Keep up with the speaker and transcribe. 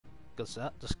good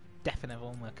start. Just deafing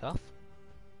everyone with a cough.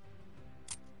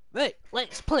 Right,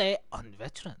 let's play on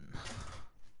veteran.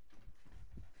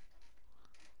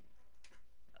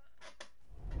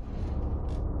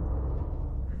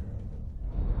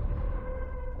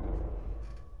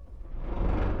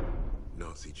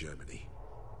 Nazi Germany.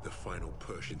 The final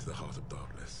push into the heart of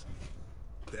darkness.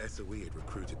 The SOE had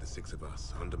recruited the 6 of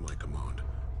us under my command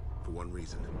for one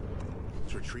reason: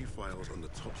 to retrieve files on the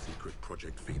top-secret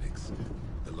Project Phoenix,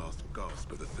 the last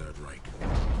gasp of the Third Reich.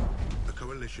 A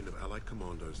coalition of Allied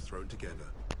commandos thrown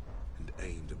together and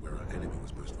aimed at where our enemy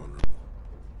was most vulnerable.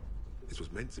 This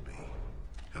was meant to be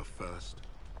our first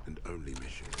and only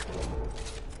mission.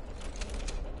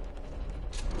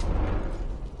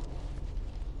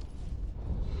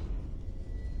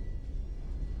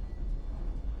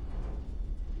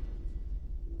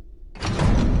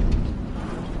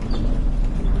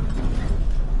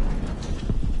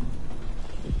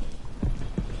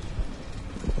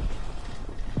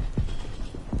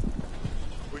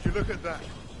 Look at that.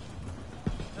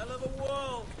 Hell of a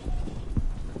wall.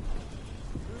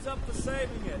 Who's up for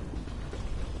saving it?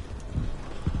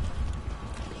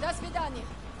 До свидания.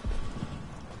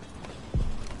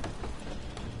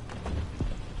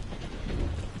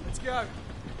 Let's go.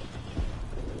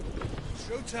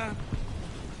 Showtime.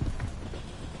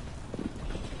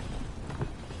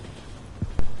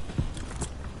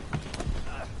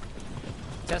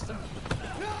 Test them.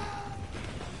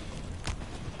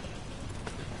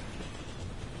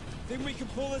 Think we can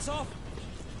pull this off?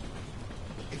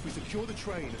 If we secure the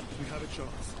train, we have a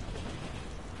chance.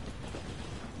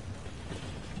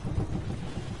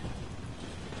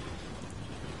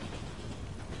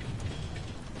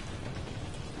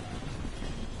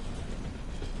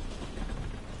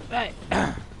 Right.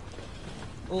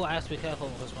 Oh, I have to be careful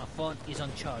because my phone is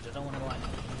on charge. I don't want to like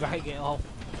drag it off.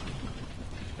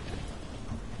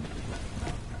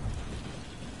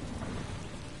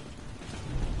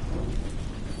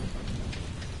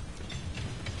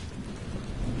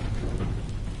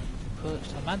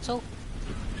 Mantle.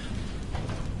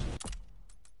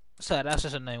 So that's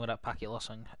just a name without packet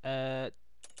lossing.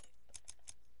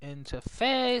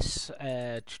 Interface.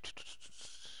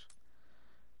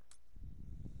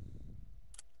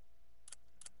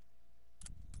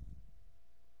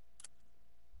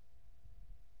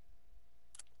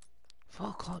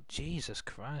 Fuck, oh, Jesus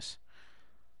Christ.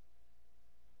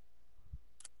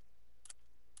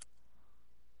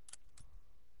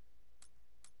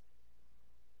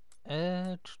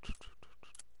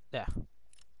 Yeah.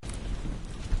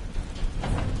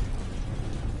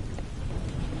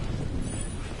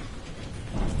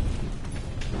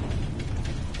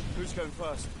 Who's going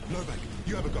first? Novak,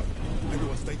 you have a go.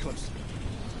 Everyone stay close.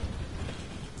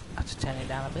 I have to turn it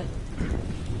down a bit.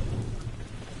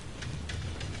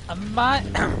 I might...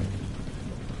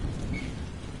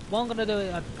 what I'm gonna do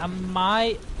is I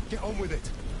might... Get on with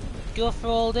it. Go for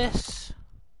all this.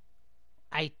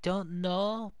 I don't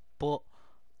know, but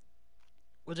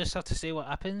we'll just have to see what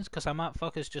happens, because I might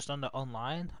focus just on the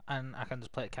online and I can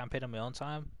just play it campaign on my own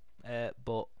time,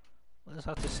 but we'll just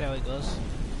have to see how it goes.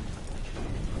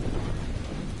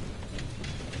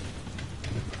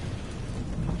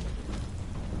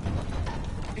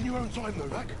 In your own time,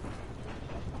 Novak.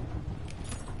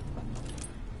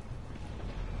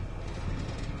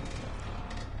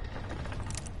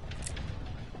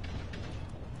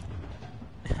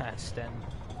 Sten.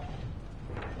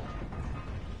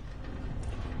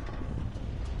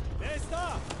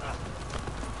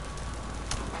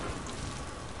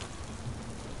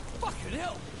 Fucking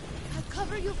hell! I'll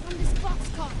cover you from this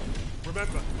boxcar.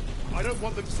 Remember, I don't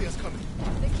want them to see us coming.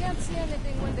 They can't see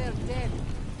anything when they're dead.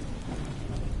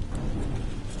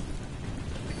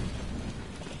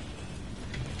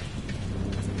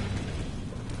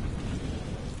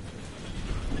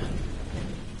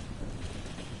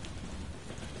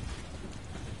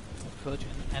 Approaching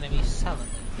enemy Saladin.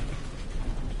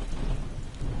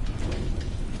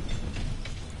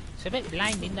 It's a bit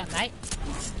blinding that night.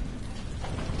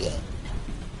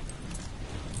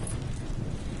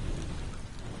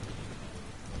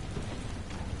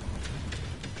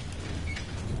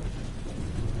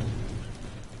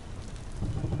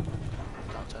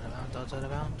 Don't turn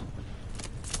around.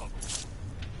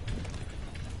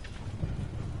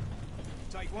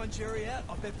 Take one Jerry out,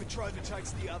 I bet Petrova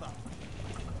takes the other.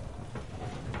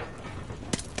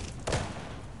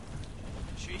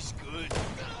 She's good.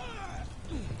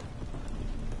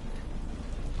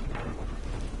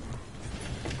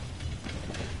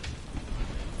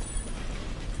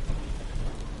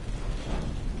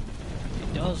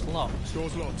 Door's locked.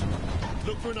 Door's locked.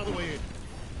 Look for another way in.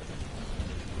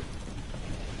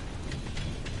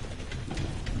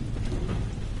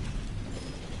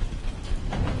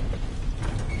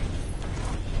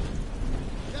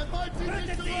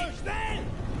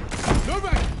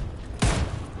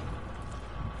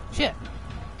 shit.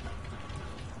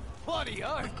 Bloody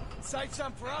oh! Save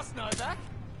some for us, Novak.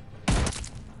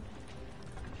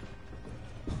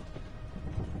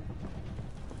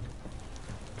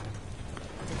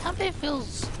 Camping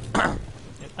feels...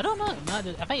 I don't know, I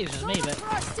think it's just me, but... For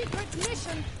our secret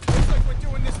mission. Looks like we're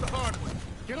doing this the hard way.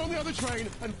 Get on the other train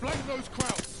and flank those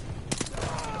crowds.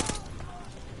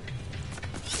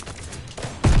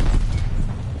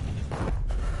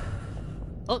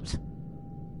 Oops.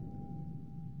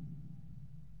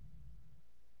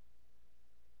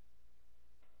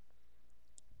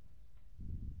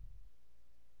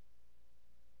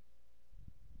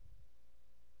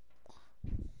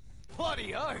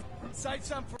 Bloody oh! Save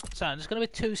some for... So, there's going to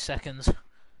be 2 seconds.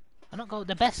 I don't got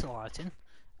the best lighting.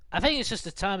 I think it's just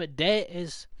the time of day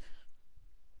is...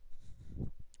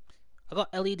 I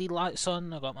got LED lights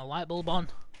on, I got my light bulb on.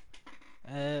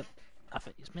 I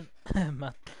think it's been...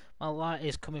 my light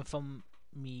is coming from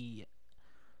me...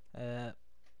 there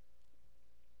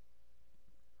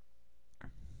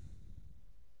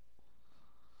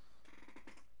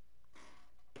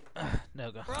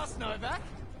we go. For us, Novak.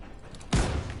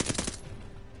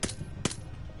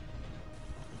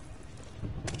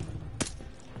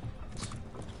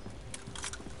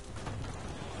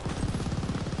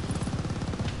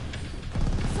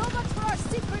 So much for our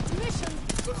secret mission.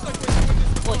 Looks like we're doing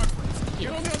this the Oi. hard way. Get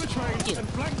Yeah. on the other train Yeah. and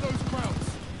flank those crowds.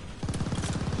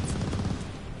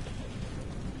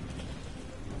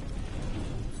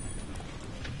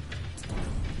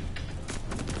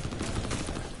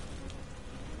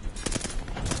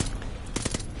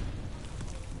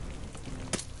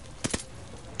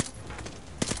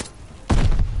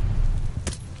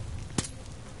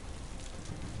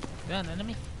 Is that an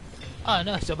enemy? Oh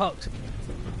no, it's a box.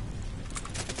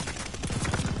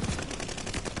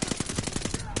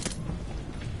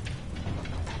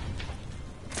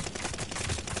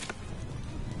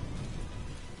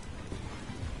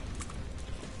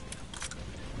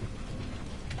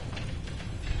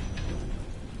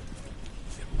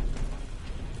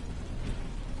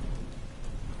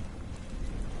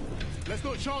 Let's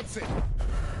not chance it.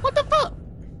 What the fuck?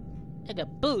 I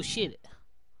got bullshit.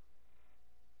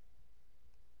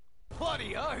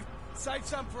 Bloody oh! Save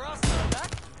some for us,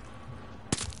 Novak.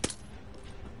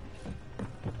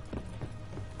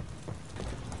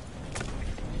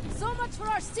 So much for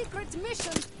our secret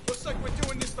mission. Looks like we're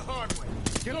doing this the hard way.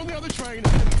 Get on the other train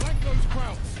and flank those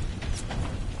crowds.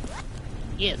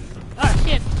 Yes. Ah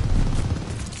shit.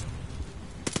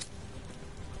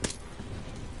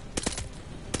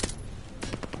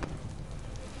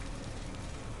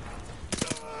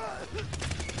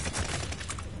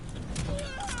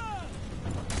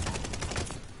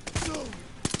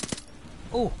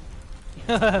 Oh.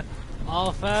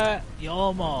 Arthur, you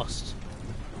almost.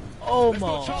 Let's not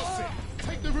Almost. chance it.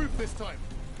 Take the roof this time.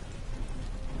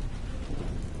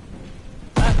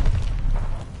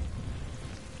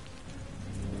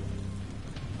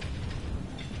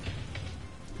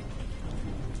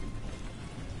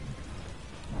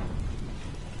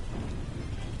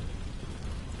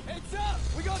 Heads up!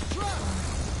 We got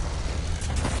trucks!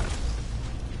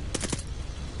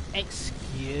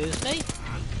 Excuse me?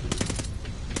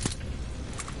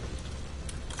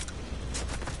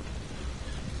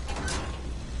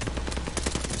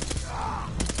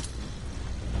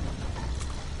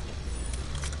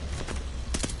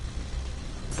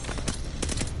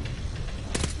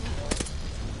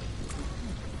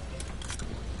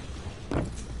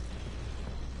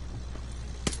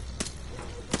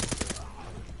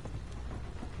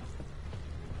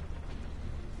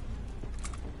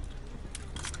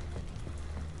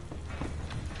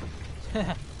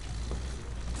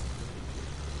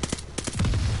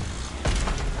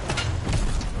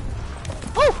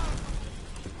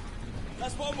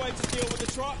 That's one way to deal with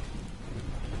the truck.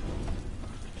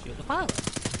 Shoot the pilot.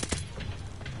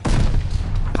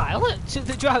 Pilot? Shoot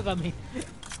the driver, I mean.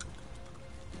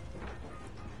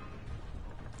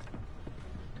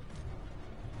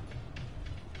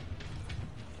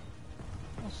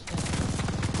 What's that?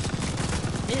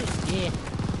 Yeah.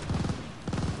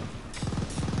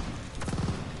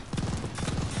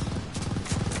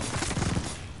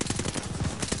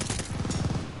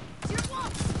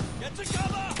 Get to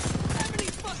cover! How many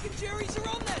fucking Jerrys are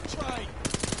on that train?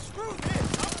 Screw this!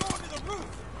 I'm going to the roof!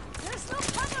 There's no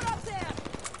cover up there.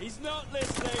 He's not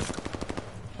listening!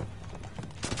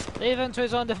 Leave him to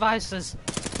his own devices.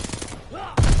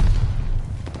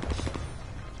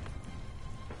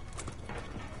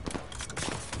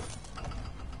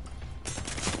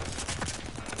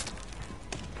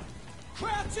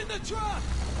 Crouch in the truck!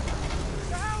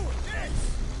 Now! Yes!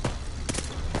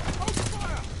 Hold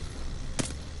fire!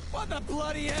 What the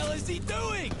bloody hell is he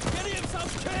doing? Getting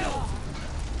himself killed!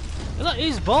 Look,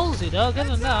 he's ballsy though, give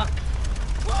him that.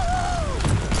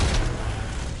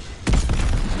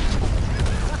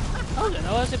 I don't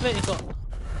know, where's the bit he got?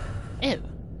 Ew.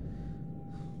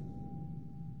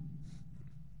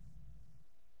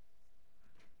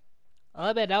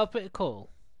 I bet that was pretty cool.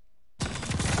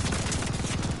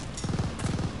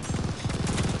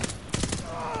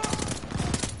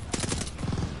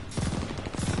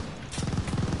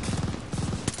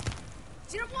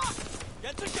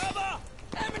 Get to cover!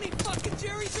 How many fucking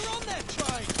Jerrys are on that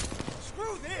train?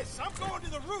 Screw this! I'm going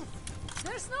to the roof!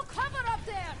 There's no cover up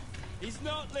there! He's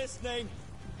not listening.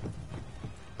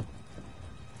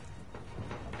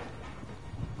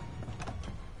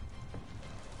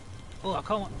 Oh, I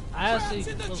can't. I actually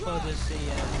Trapped in the look forward to truck. see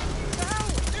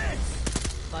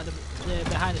This! like the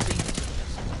behind the scenes of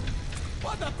this.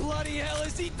 What the bloody hell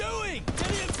is he doing?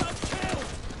 Getting himself killed!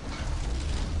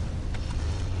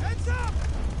 Heads up!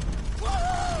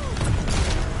 Woohoo!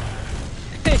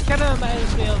 It kind of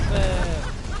reminds me of.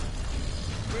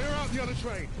 Clear out the other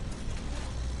train.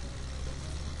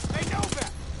 Hey,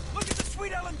 Novak! Look at the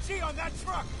sweet LMG on that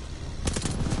truck!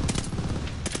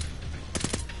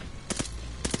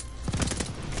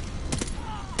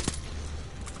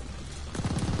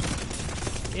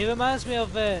 It reminds me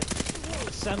of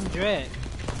Sam Drake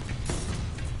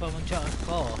from Uncharted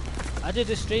 4. I did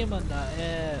a stream on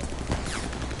that.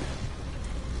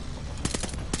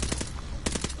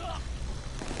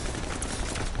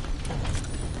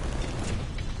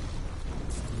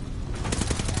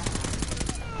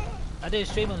 I did a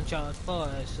stream on Uncharted 4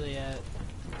 actually.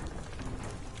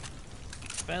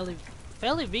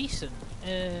 Fairly recent.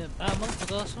 About a month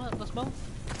ago, something last month.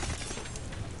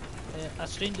 I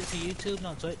streamed it to YouTube,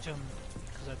 not Twitch,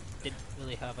 because I didn't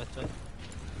really have a Twitch.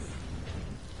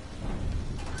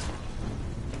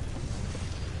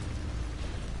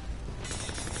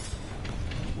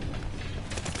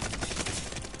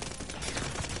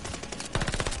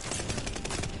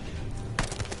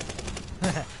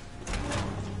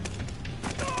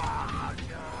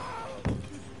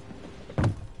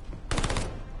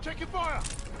 Check your fire.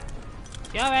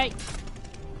 You alright?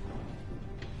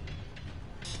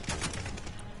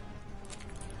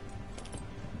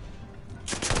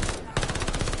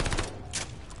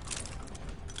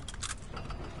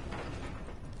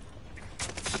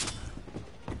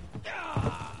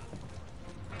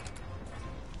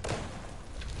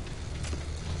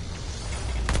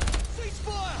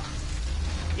 Ceasefire!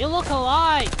 You look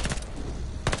alike!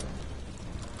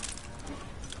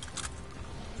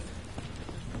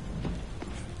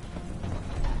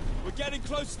 We're getting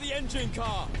close to the engine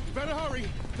car. You better hurry.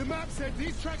 The map said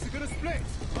these tracks are gonna split.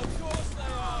 Of course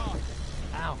they are.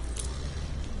 Ow.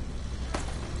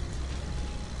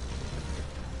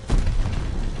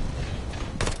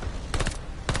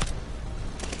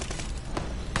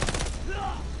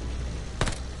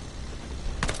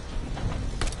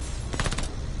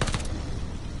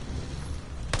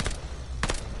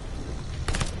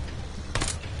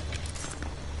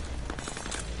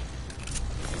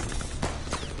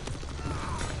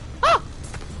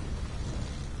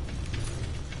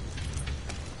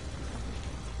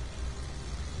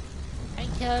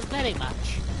 Thank you very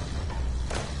much.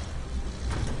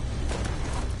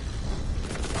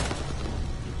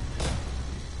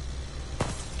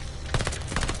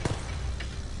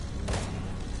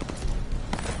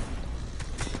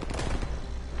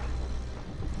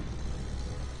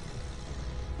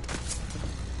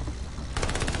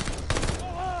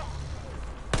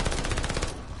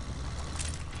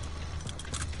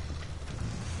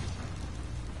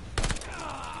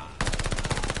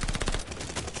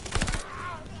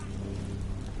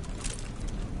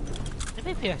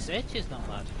 The PSH is not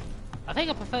bad. I think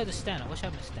I prefer the Sten. I wish I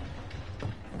had my Sten.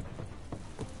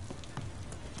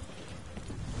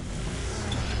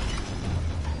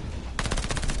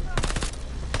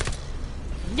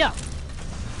 Yeah.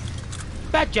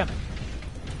 Bad jumping.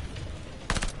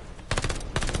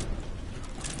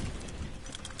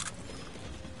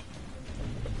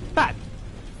 Bad.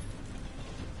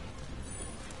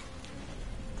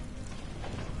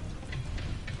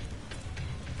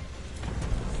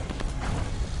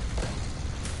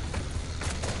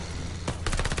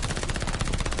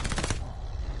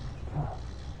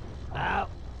 Ow.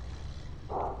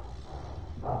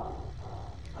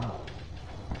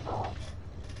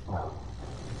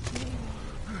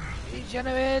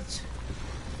 Regenerate.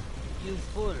 You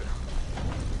fool.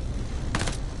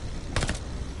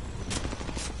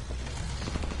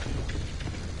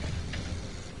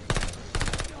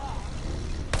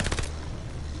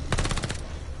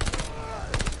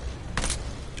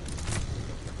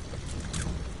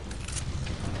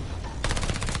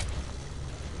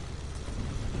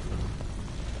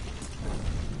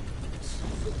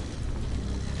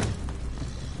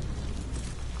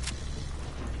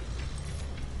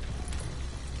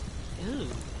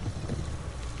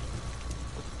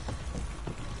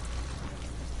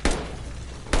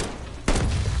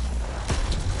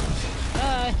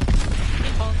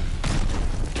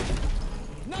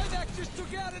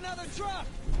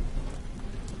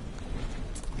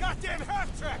 goddamn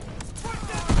half-track!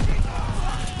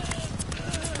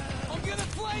 I'm gonna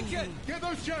flank it! Get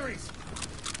those Jerrys!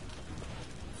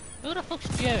 Who the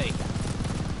fuck's Jerry?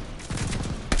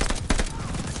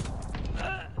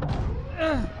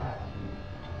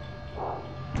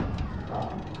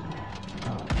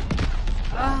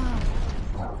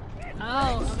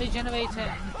 Oh, I'm regenerating.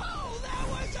 Oh, that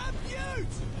was a beaut!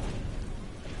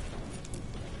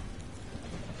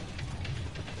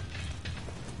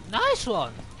 Nice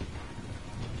one.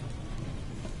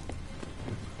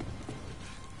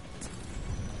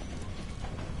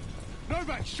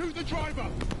 Novak, shoot the driver!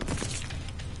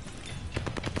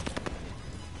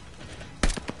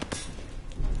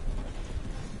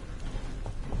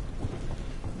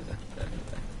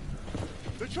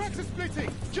 The tracks are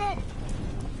splitting! Jump!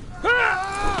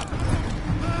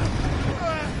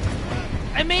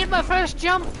 I made my first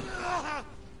jump.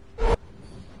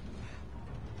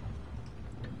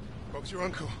 Bob's your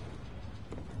uncle.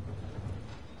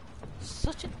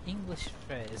 Such an English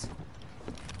phrase.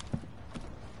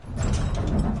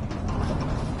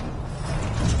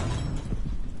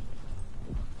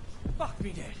 Fuck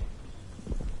me dead.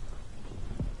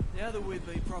 Now that we've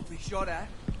been properly shot at,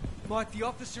 might the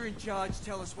officer in charge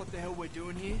tell us what the hell we're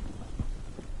doing here?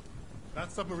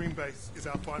 That submarine base is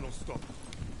our final stop.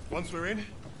 Once we're in,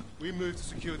 we move to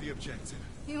secure the objective.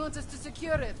 He wants us to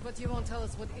secure it, but you won't tell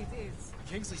us what it is.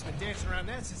 Kingsley's been dancing around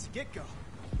that since the get-go.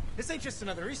 This ain't just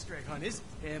another Easter egg hunt, is it?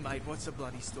 Yeah, mate, what's the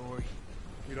bloody story?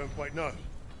 We don't quite know.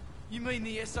 You mean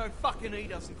the SO fucking E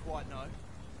doesn't quite know?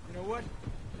 You know what?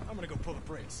 I'm gonna go pull the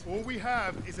brakes. All we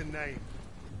have is a name.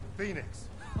 Phoenix.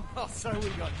 Oh, so we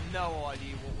got no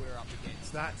idea what we're up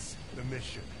against. That's the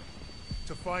mission.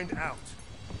 To find out.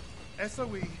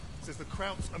 SOE says the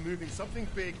Krauts are moving something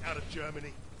big out of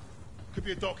Germany. Could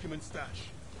be a document stash.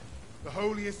 The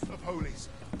holiest of holies.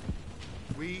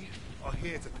 We are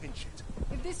here to pinch it.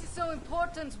 If this is so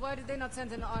important, why did they not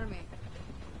send an army?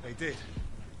 They did.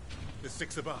 There's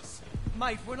 6 of us.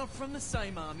 Mate, we're not from the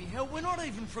same army. Hell, we're not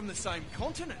even from the same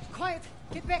continent. Quiet!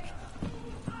 Get back!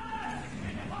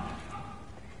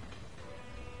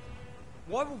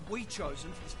 Why were we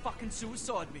chosen for this fucking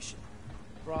suicide mission?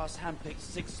 Brass handpicked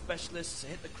 6 specialists to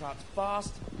hit the Krauts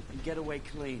fast and get away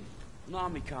clean. An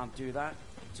army can't do that.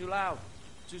 Too loud.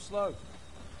 Too slow.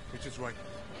 Richard's right.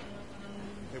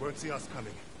 They won't see us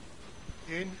coming.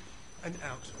 In and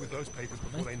out with those papers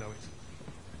before they know it.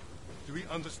 Do we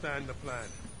understand the plan?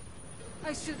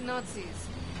 I shoot Nazis.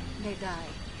 They die.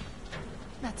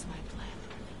 That's my plan.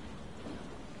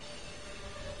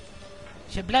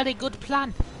 It's a bloody good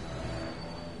plan.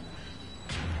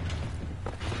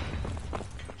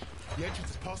 The entrance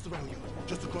is past the rail yard,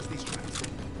 just across these tracks.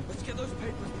 Let's get those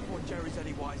papers before Jerry's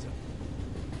any wiser.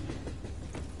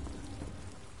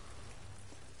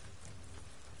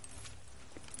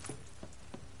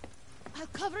 I'll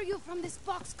cover you from this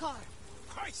boxcar.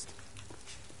 Christ!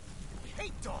 I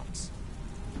hate dogs!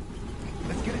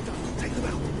 Let's get it done. Take them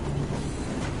out.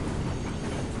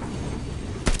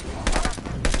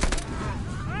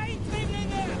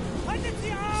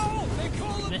 They're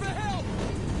calling for help!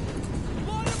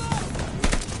 Line them up!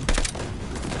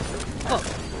 Oh.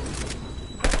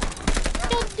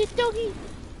 Doggy, doggy.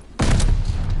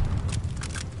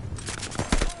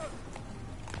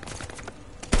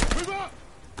 Move up!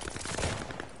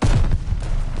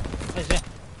 What is it?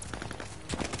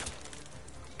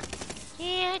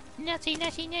 Yeah, nutty,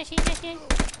 nutty, nutty, nutty.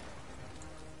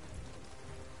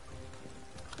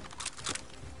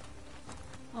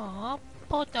 Aw,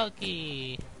 poor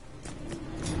doggy.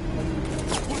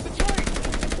 What's the train?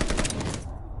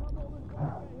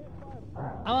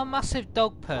 I'm a massive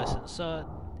dog person, so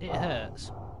it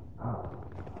hurts.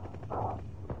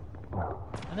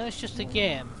 I know it's just a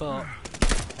game, but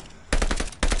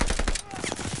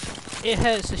it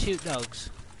hurts to shoot dogs.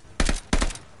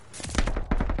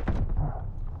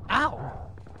 Ow!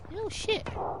 Oh shit!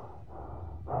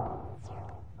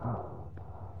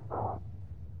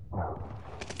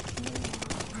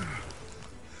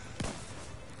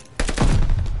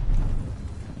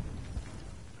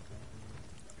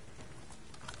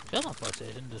 Feel my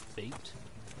PlayStation just beeped.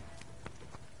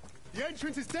 The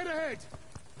entrance is dead ahead.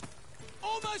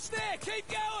 Almost there! Keep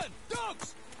going!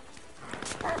 Dogs!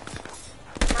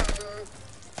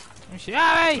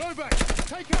 Sherry! Novak,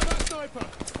 take out that sniper.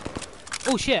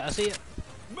 Oh shit, I see it.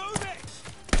 Move it!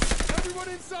 Everyone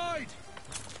inside.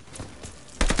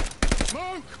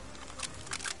 Smoke.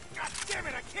 God damn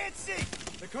it, I can't see!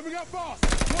 They're coming up fast.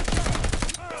 Watch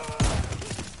out.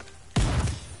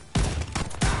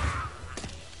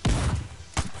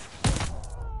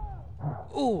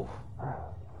 Ooh.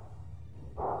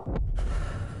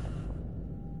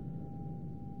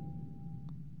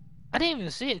 didn't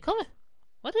even see it coming.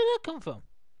 Where did that come from?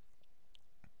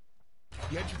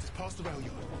 The entrance is past the rail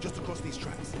yard, just across these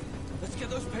tracks. Let's get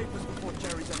those papers before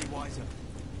Jerry's any wiser.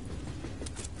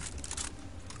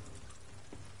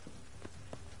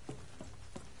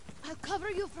 I'll cover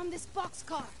you from this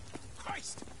boxcar.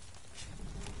 Christ!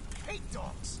 I hate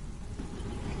dogs.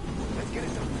 Let's get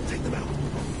it done. Take them out.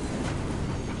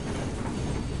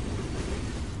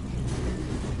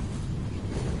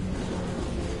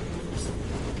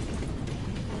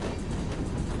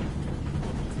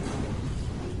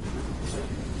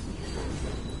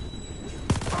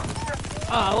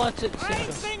 Oh, I want to.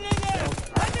 Ain't singing it!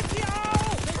 Let it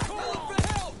yell! They're calling for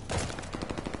help!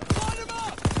 Line them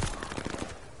up!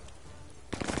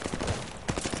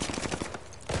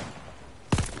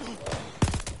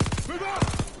 Move up!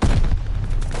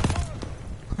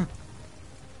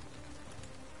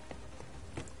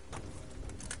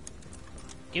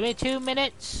 Give me 2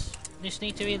 minutes. Just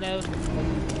need to reload.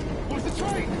 What's the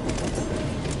train?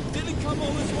 Didn't come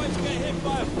all this way to get hit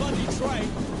by a bloody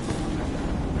train.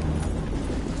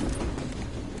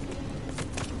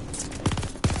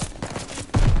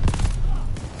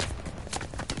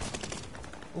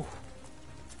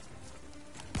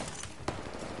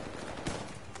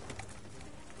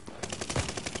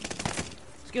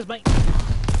 Excuse me.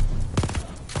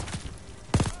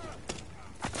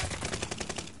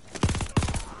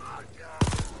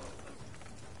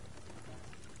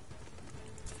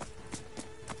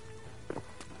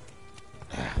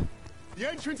 The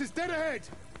entrance is dead ahead!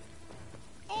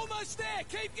 Almost there!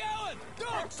 Keep going!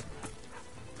 Dogs!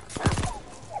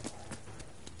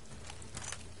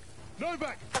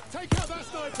 Novak, take out that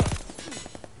sniper!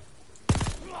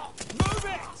 Move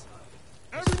it!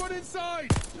 Everyone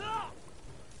inside!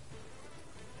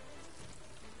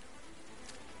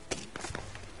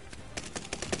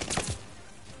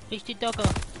 Reach the doggo.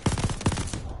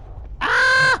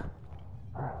 Ah!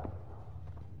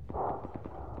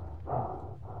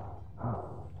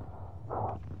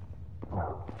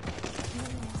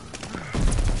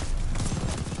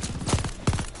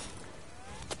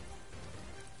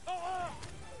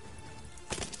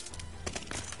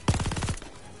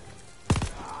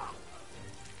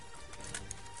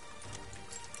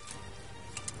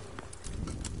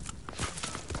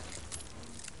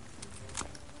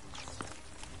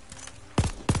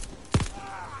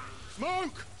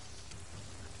 Smoke!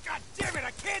 God damn it,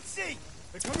 I can't see!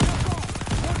 They're coming up fast!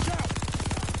 Watch out!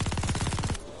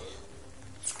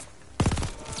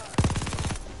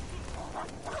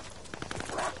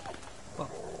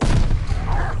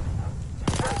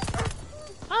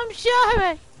 I'm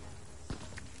sorry.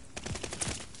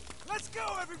 Let's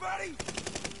go, everybody!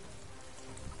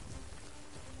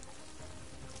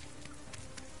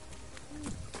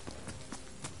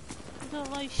 I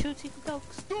don't like shooting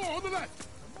dogs. Door on the left!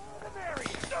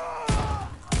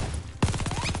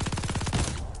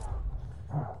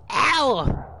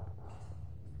 Ow!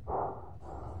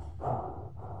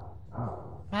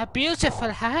 My beautiful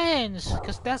hands,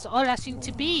 because that's all I seem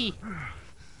to be.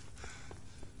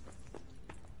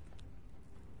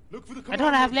 Look for the I don't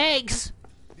command have room. legs.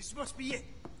 This must be it.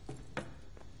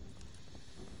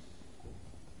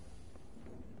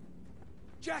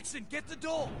 Jackson, get the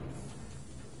door!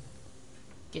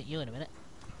 Get you in a minute.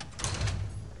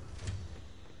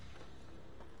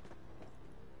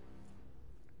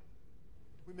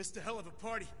 We missed a hell of a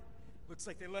party. Looks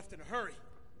like they left in a hurry.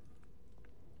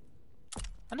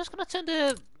 I'm just gonna turn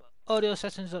the audio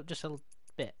settings up just a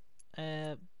bit.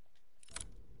 I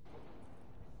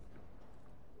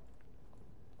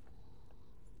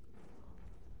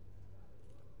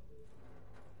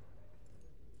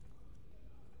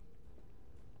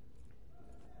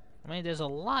mean, there's a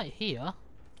light here.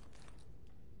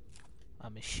 A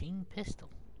machine pistol.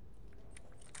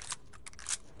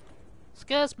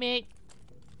 Excuse me.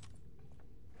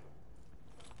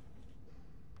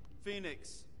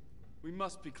 Phoenix, we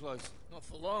must be close. Not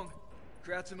for long.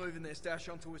 Krauts are moving their stash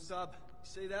onto a sub.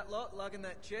 See that lot lugging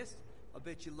that chest? I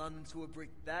bet you London to a brick.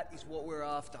 That is what we're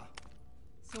after.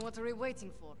 So what are we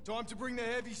waiting for? Time to bring the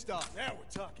heavy stuff. Now we're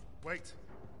talking. Wait.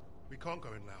 We can't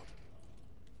go in loud.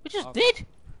 We just did.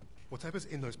 Whatever's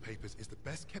in those papers is the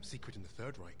best kept secret in the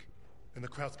Third Reich. And the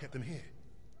Krauts kept them here,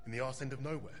 in the arse end of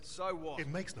nowhere. So what? It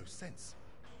makes no sense.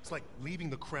 It's like leaving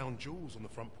the crown jewels on the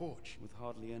front porch. With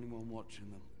hardly anyone watching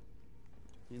them.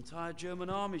 The entire German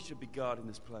army should be guarding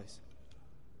this place.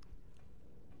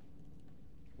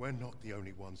 We're not the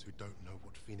only ones who don't know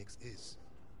what Phoenix is.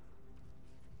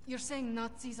 You're saying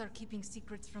Nazis are keeping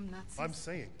secrets from Nazis? I'm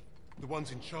saying the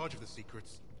ones in charge of the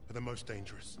secrets are the most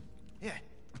dangerous. Yeah,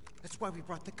 that's why we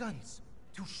brought the guns.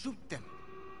 To shoot them.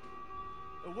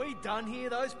 Are we done here?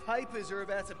 Those papers are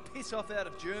about to piss off out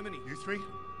of Germany. You three,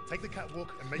 take the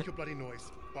catwalk and make your bloody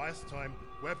noise. Buy us time.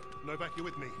 Webb, Novak, you're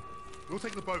with me. We'll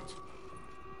take the boat.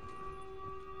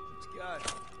 Let's go.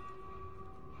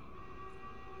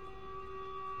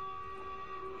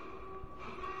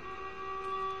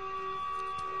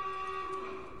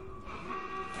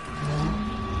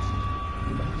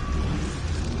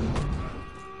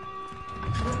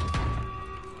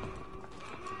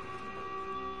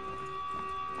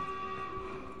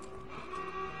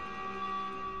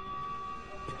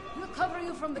 We'll cover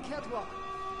you from the catwalk.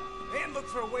 And look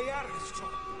for a way out of this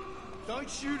trouble. Don't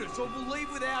shoot us or we'll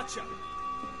leave without you.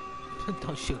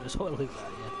 Don't shoot us, I'll leave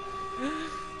that, yeah.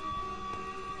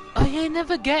 Oh, you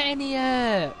never get any,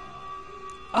 Oh,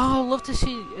 I'd love to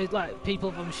see, like,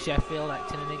 people from Sheffield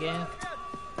acting in the game.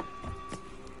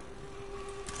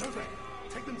 Novak,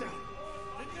 take them down.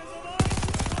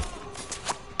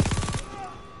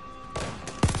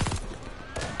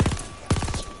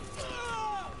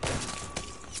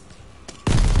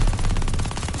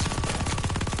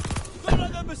 Don't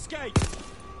let them escape!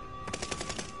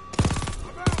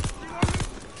 I'm out! Reloading!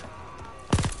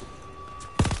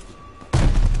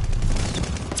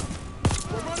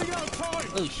 We're running out of time!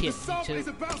 Oh shit, The me sub too. is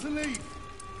about to leave!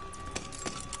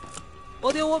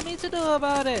 What do you want me to do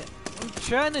about it? I'm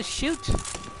trying to shoot.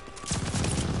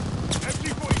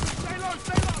 MG-40, stay low,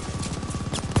 stay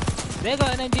low! They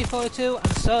got an MG42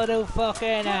 and so do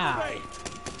fucking I.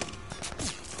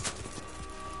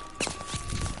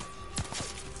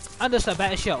 I'm just a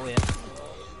better shot with it.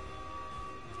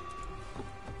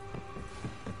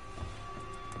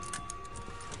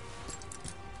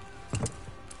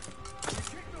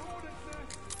 Kick the hornet's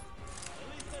nest! At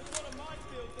least there's not a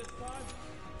minefield this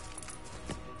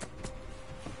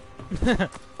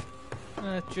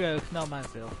time. Joke, not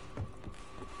minefield.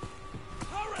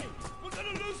 Hurry! We're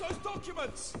gonna lose those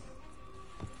documents!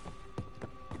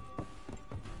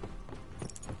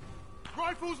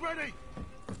 Rifles ready!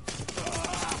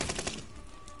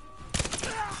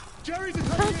 Jerry's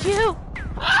attacking! Thank you!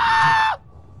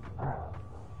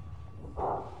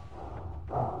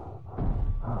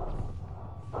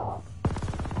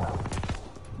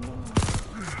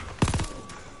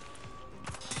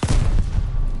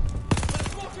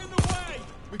 Let's walk in the way!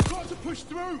 We've got to push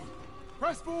through!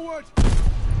 Press forward!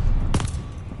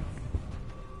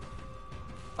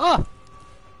 Oh!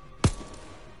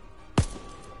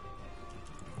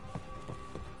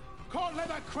 Can't let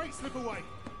that crate slip away!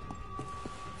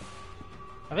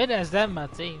 I think that's them, my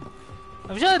team.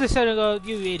 I'm sure they said to go,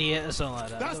 you idiot, or something like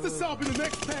that. That's the sub in the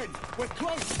next 10! We're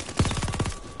close!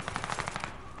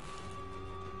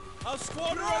 Our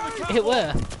squad are on the catwalk! It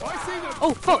were. I see them!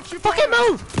 Oh, fuck! Watch your Fucking fire.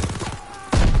 move!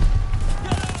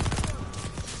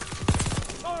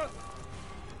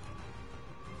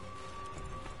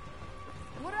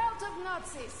 We're out of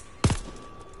Nazis.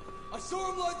 I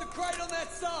saw him load the crate on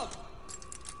that sub.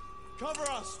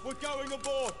 Cover us! We're going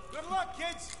aboard! Good luck,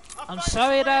 kids! Our I'm fate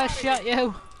sorry is that I way shot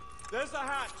you. There's the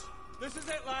hatch. This is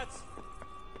it, lads.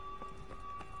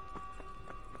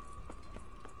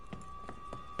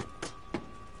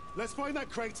 Let's find that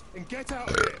crate and get out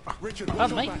of here. Richard, watch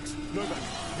Pardon our me? backs. Novak,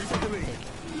 you take the lead.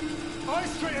 Eyes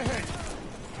straight ahead.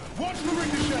 Watch the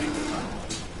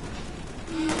ricochet.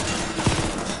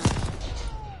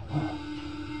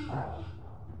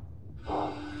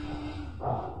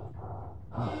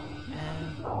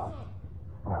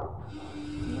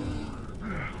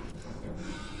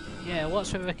 Yeah,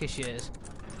 what's with ricochets?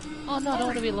 Oh no, I don't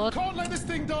want to be loud. Can't let this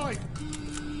thing die.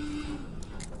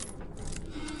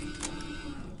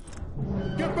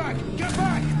 Get back! Get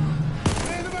back!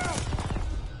 Clear them out!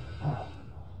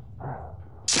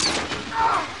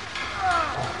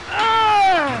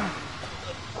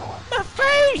 My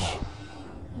face!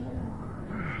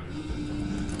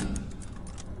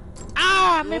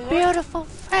 Ah, my beautiful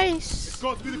face! It's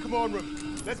got to be the command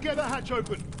room. Let's get that hatch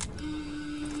open.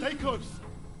 Stay close.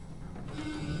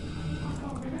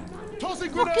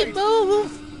 Tossing Fucking grenades!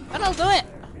 move! And I'll do it!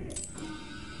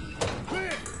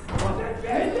 Clear!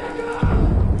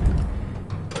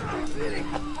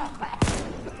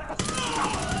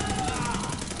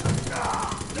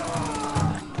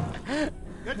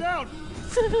 Get down!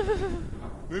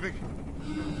 Moving.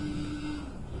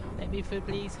 Let me through,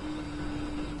 please.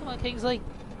 Come on, Kingsley.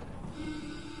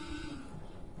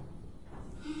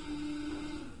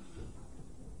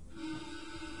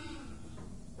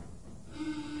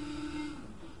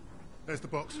 There's the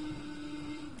box.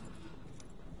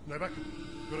 Novak,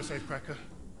 you got a safe cracker.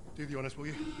 Do the honors, will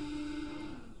you?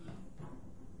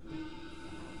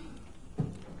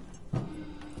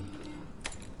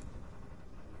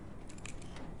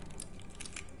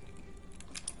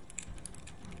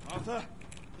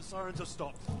 sirens have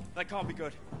stopped. That can't be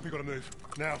good. We gotta move.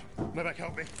 Now. Novak,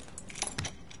 help me.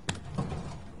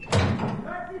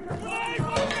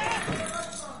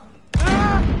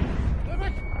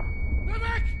 Novak!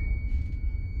 Novak!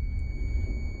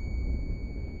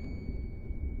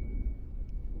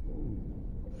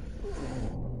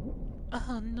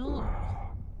 Oh no.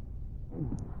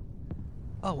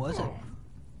 Oh, was it?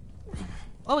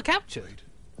 Oh, we captured.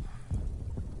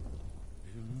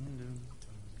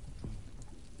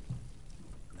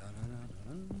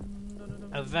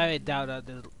 I very doubt that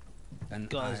the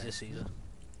guys this season.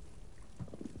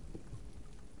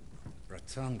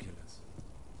 Rectangulars.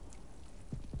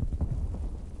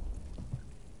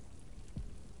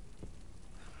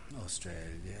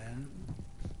 Australia.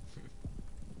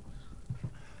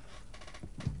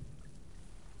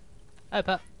 Hey,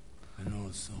 Pat. And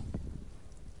also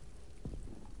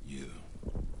You.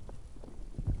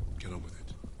 Get on with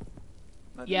it.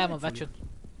 Yeah, I'm a veteran.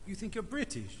 You think you're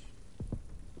British?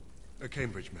 A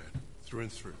Cambridge man, through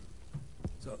and through.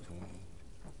 So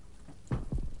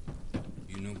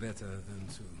you know better than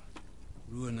to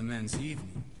ruin a man's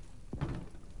evening.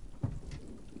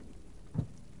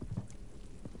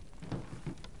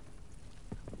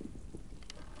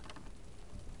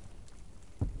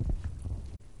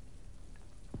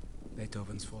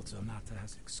 Beethoven's Fourth Sonata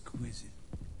has exquisite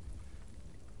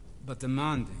but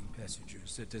demanding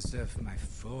passages that deserve my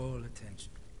full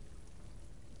attention.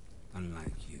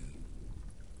 Unlike you.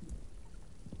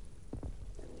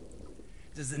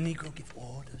 Does the Negro give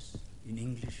orders in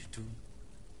English too?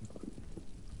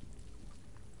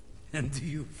 And do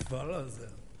you follow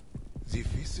them? Sie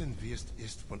wissen, wie es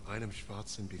ist, von einem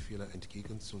schwarzen Befehler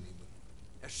entgegenzunehmen.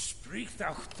 Er spricht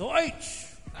auch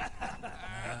Deutsch!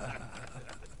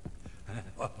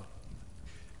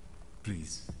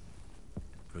 Please,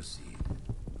 proceed.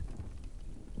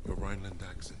 Your Rhineland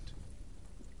accent.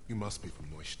 You must be from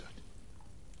Neustadt.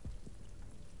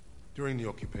 During the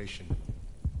occupation,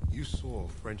 you saw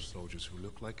French soldiers who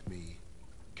look like me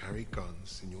carry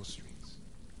guns in your streets.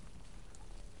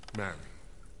 Marry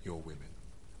your women.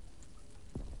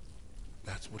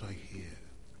 That's what I hear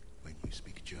when you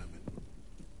speak German.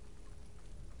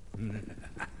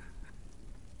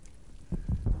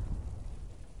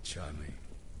 Charming.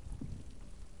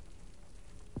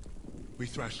 We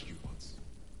thrashed you once.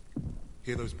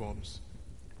 Hear those bombs?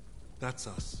 That's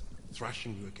us,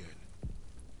 thrashing you again.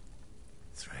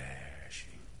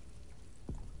 Thrashing.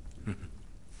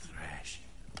 Thrashing.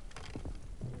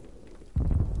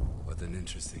 What an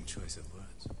interesting choice of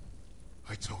words.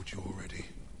 I told you already.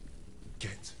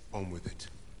 Get on with it.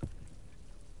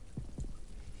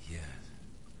 Yes.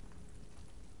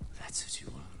 That's what you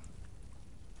want.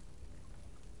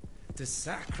 To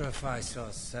sacrifice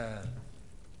yourself.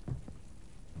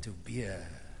 To be a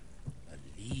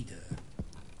leader.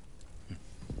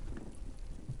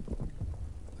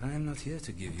 I am not here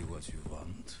to give you what you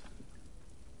want.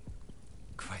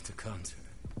 Quite the contrary.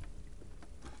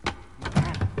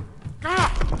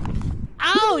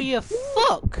 Ow, you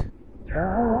fuck! To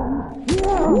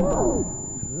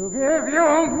give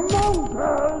you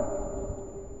monsters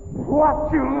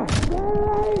what you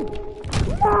say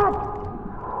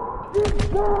not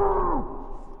deserve.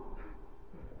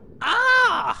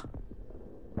 Ah!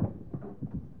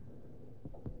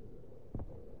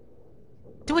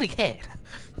 Do it again.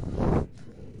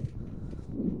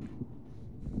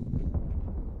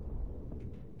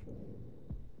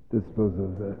 Dispose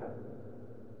of that.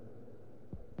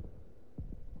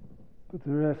 Put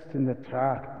the rest in the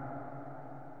truck.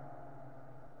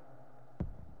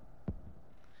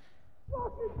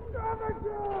 Fucking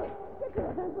scavenger! Get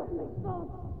your hands off me, son!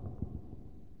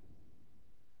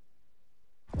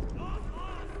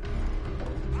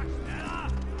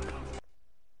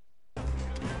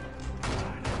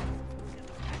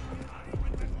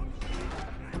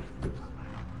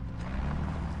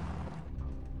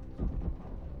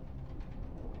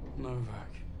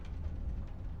 Novak.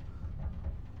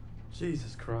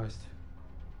 Jesus Christ.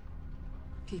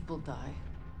 People die.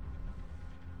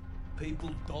 People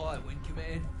die when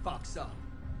command fucks up.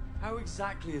 How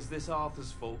exactly is this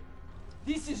Arthur's fault?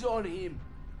 This is on him.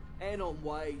 And on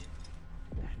Wade.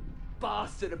 That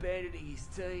bastard abandoning his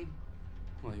team.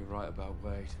 Well, you're right about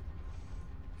Wade.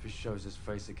 If he shows his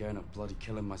face again, I'll bloody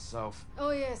kill him myself. Oh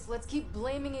yes, let's keep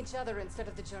blaming each other instead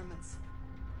of the Germans.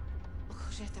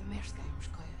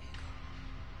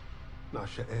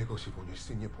 Nasze ego się po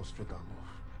niej nie postradamo.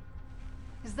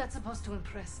 Is that supposed to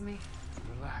impress me?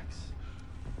 Relax.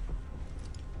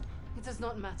 It does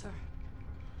not matter.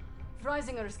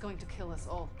 Freisinger is going to kill us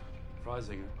all.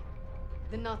 Freisinger?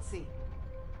 The Nazi.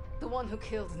 The one who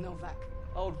killed Novak.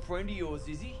 Old friend of yours,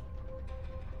 is he?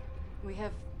 We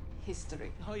have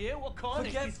history. Oh yeah, what kind?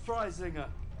 Forget Freisinger.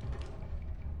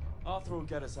 Arthur will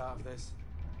get us out of this.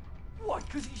 What,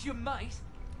 because he's your mate?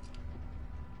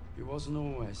 He wasn't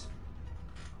always.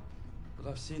 But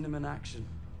I've seen him in action.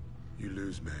 You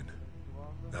lose men.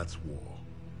 That's war.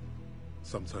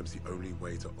 Sometimes the only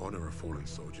way to honor a fallen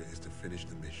soldier is to finish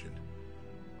the mission.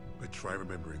 But try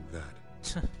remembering that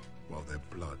while their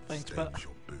blood Thanks, stains but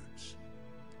your boots.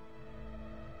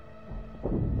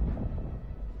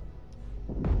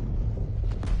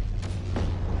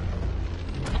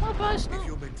 If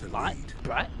you're meant to lead,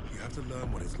 right? you have to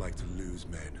learn what it's like to lose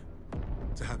men.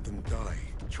 To have them die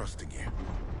trusting you.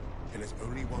 And there's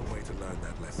only one way to learn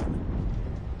that lesson.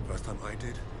 First time I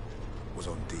did was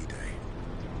on D-Day.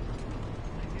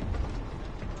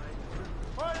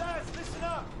 All right, lads, listen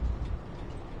up.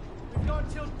 We've got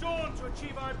until dawn to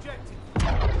achieve our objective.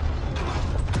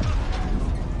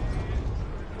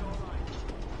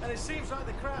 And it seems like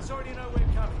the Krauts already know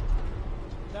we're coming.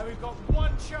 Now we've got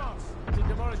one chance to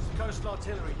demolish the coastal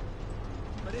artillery.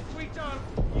 But if we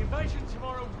don't, the invasion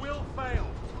tomorrow will fail.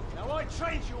 Now I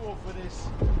trained you all for this.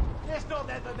 Let's not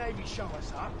let the Navy show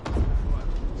us up.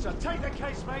 So take the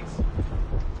casemates,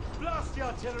 blast the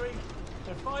artillery,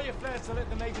 and fire your flares to let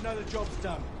the Navy know the job's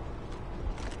done.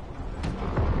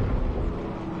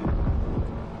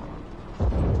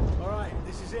 Alright,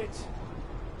 this is it.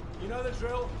 You know the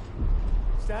drill.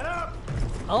 Stand up!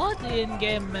 I like the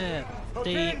in-game,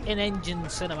 the in-engine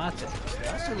cinematics. They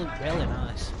actually look really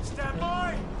nice. Stand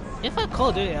by! If I Call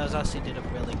of Duty, I actually did a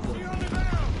really good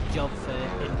job for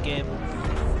in-game,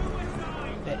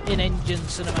 in-engine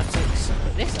cinematics.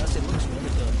 But this actually looks really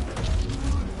good.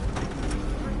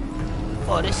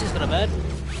 Oh, this is gonna burn.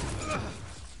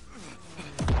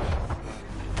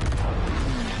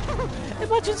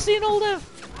 Imagine seeing all the...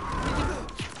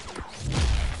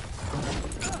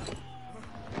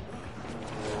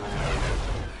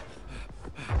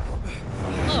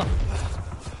 Oh.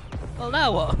 Well,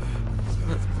 now what?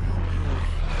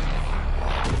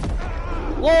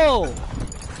 Whoa!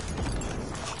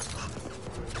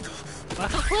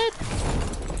 Battlefield?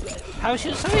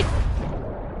 Parachute, sorry?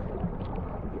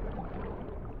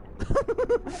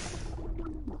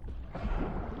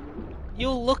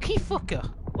 You lucky fucker.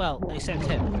 Well, except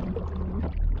him.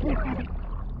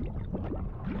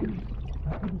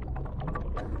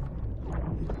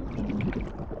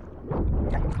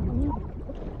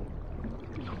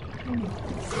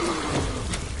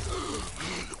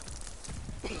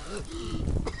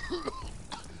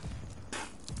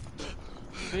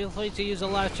 Feel free to use a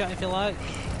live chat if you like.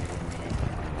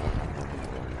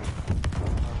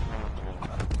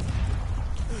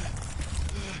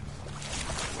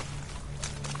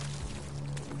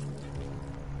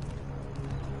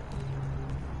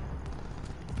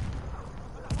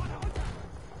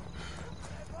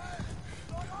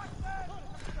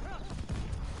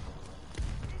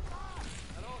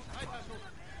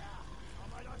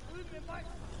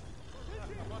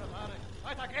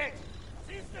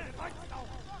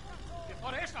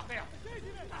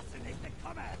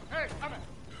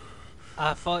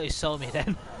 I thought he saw me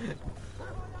then.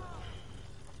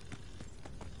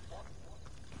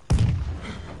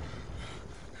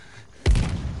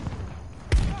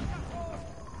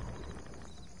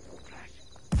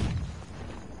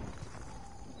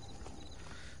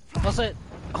 Was it?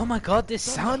 Oh my god, this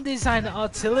sound design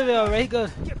artillery are very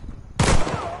good.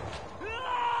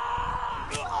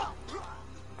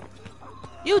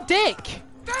 You dick!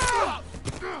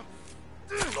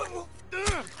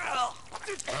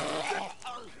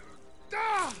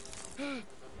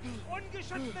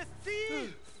 Ungeschütztes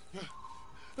Ziel!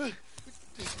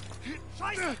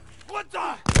 Scheiße!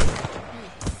 Runter!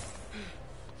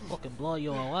 Fucking blow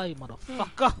you away,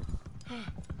 motherfucker!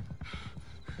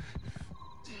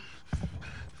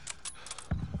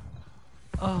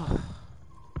 Oh.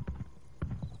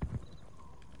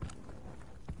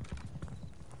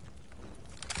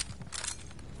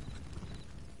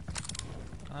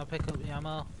 Can I pick up the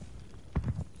ammo?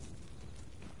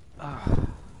 Ah.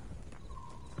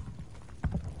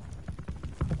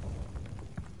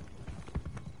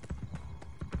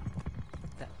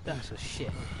 That's a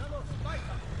shit.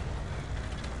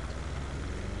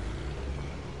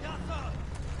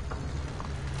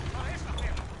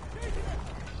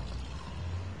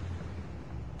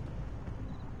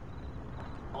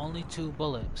 Only 2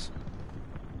 bullets.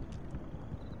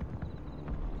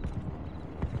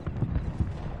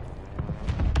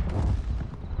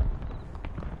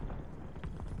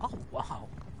 Oh, wow.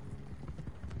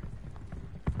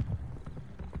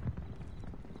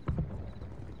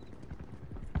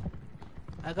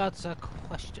 I got a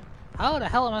question. How the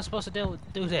hell am I supposed to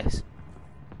do this?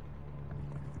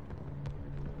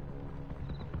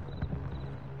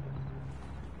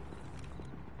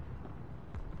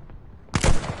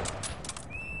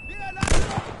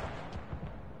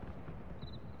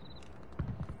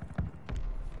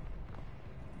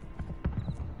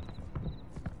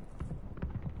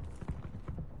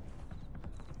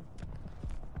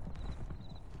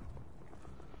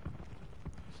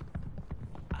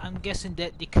 I'm guessing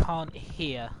that they can't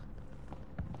hear.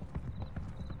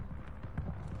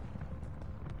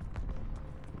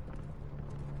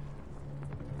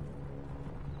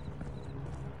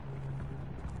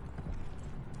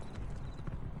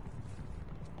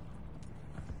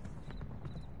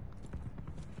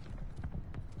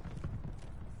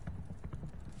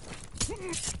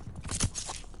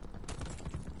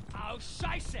 Oh,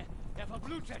 Scheiße! Er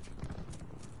verblutet!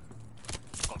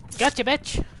 Gotcha,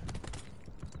 bitch!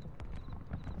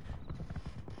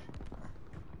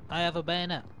 I have a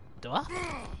bayonet. Do I?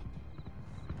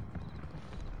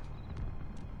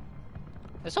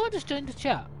 Has someone just joined the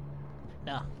chat?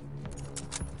 No.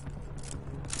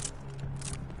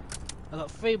 I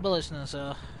got 3 bullets now,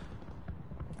 so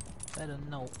I don't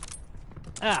know.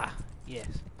 Ah, yes.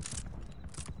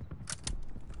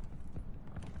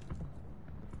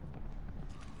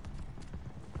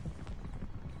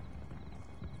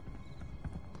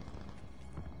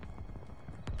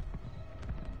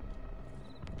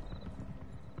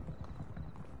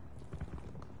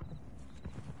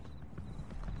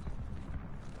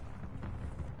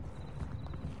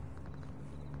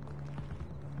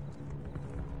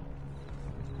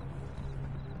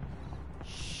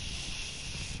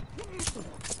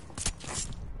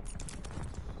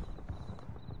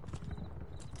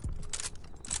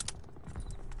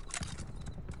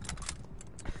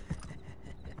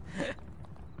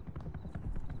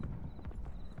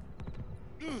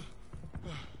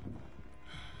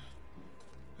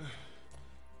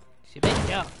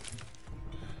 Yeah.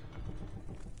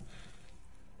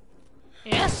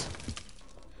 Yes.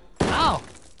 Ow.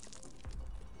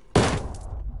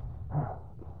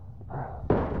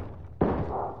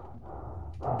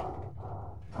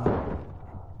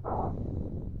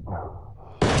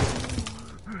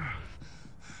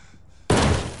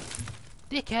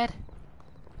 Dickhead.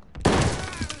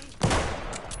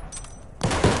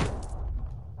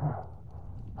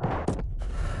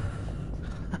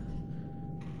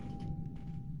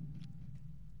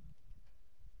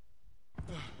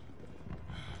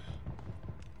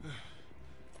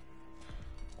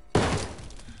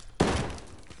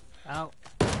 Ow.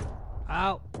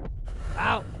 Ow.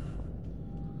 Ow.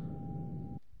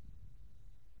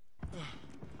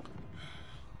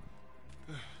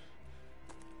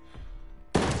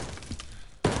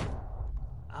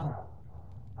 Ow.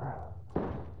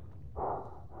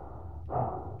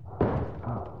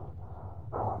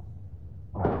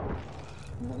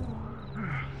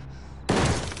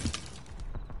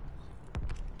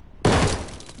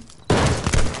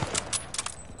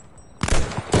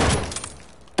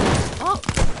 Oh.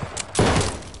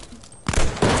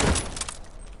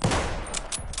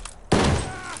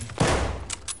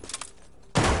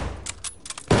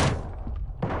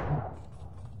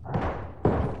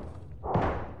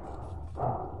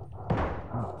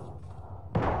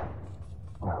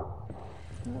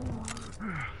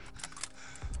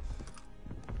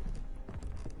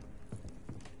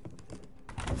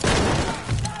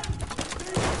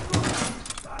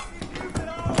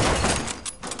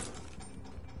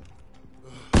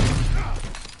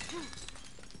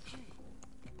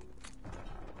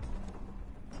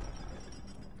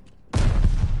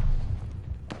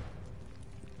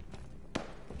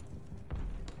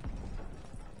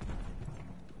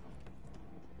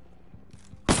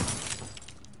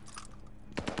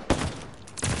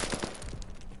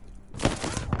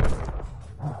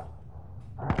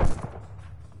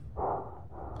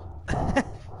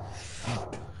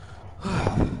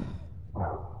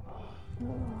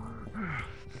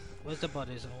 Where's the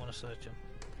bodies? I want to search them.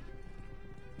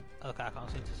 Okay, I can't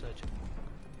seem to search them.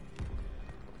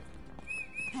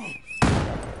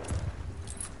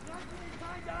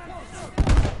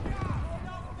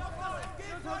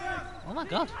 Oh my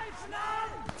god!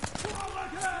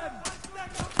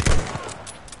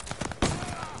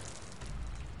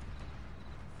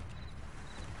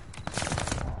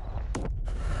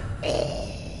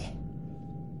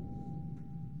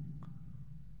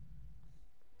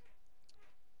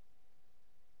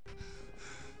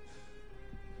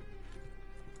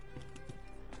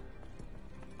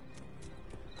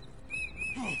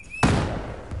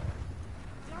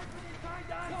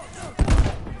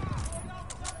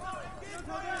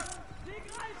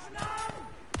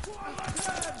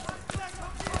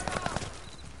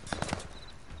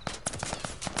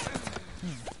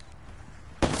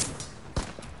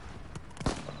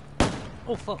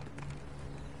 Oh fuck!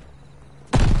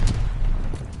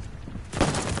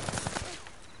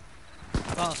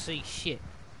 I can't see shit.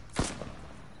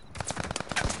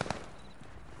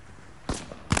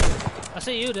 I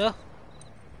see you though.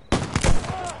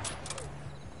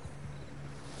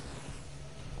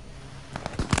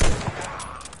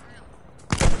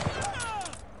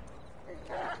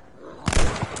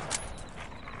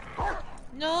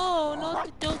 No, not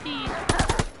the doggy.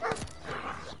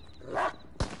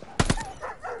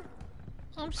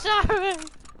 I'm sorry. I'm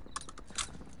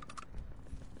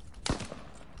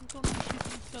gonna shoot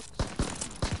these ducks.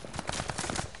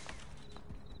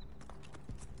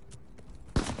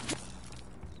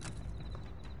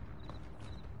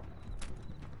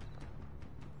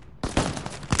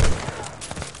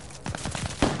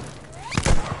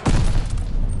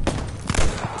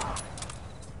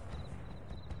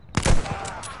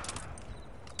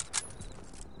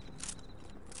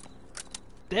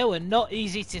 They were not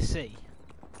easy to see.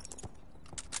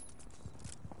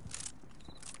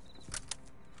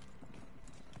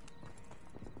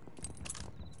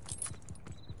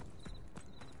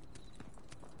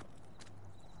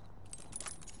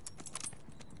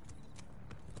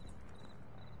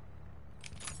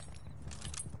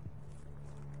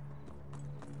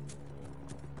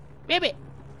 Baby!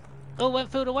 Oh, went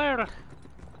through the world.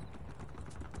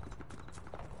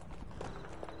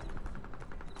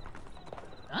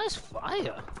 Nice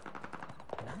fire.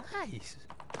 Nice.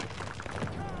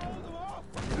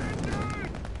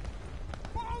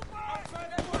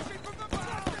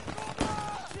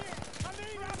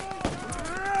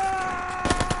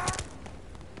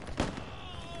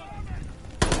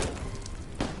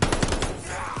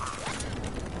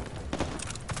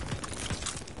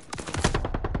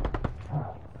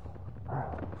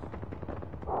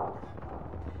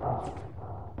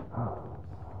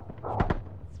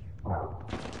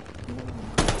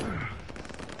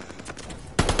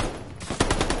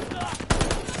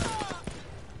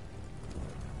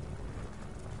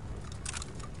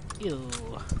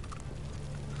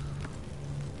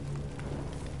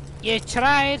 You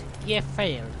tried, you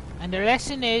failed. And the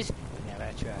lesson is, never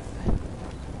try.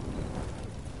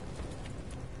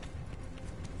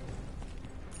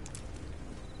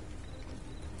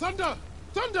 Thunder!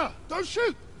 Thunder! Don't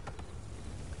shoot!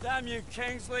 Damn you,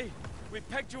 Kingsley. We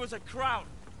pegged you as a kraut.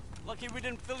 Lucky we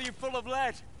didn't fill you full of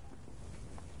lead.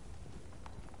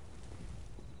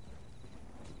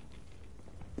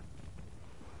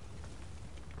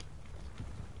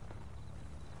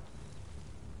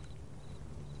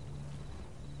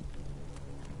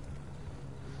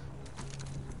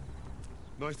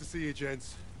 Nice to see you,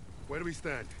 gents. Where do we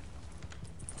stand?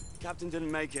 Captain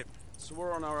didn't make it, so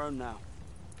we're on our own now.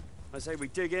 I say we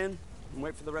dig in and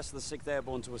wait for the rest of the 6th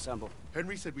Airborne to assemble.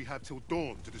 Henry said we have till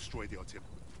dawn to destroy the artillery.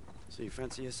 So you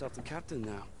fancy yourself the captain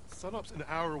now? Sunup's an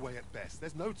hour away at best.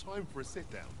 There's no time for a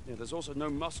sit-down. Yeah, there's also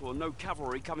no muscle and no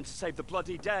cavalry coming to save the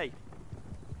bloody day.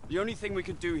 The only thing we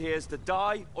can do here is to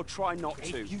die or try not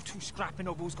to. You two scrapping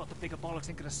over who's got the bigger bollocks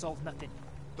ain't gonna solve nothing.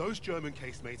 Those German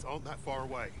casemates aren't that far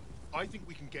away. I think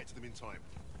we can get to them in time.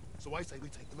 So I say we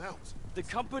take them out. The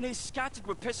company's scattered.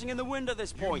 We're pissing in the wind at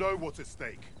this point. You know what's at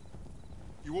stake.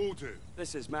 You all do.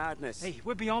 This is madness. Hey,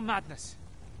 we're beyond madness.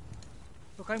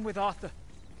 Look, I'm with Arthur.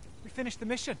 We finished the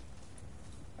mission.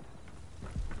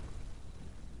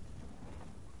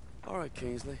 All right,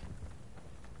 Kingsley.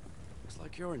 Looks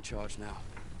like you're in charge now.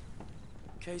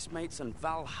 Casemates and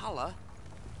Valhalla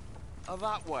are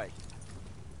that way.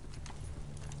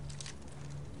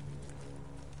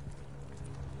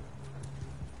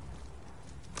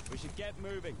 We should get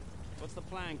moving. What's the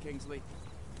plan, Kingsley?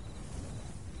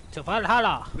 To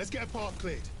Valhalla. Let's get a path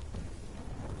cleared.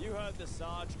 You heard the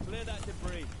Sarge. Clear that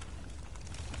debris.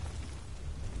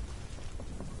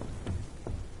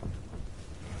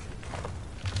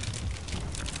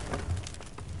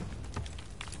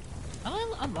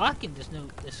 I'm liking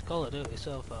this Call of Duty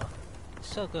so far.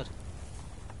 It's so good.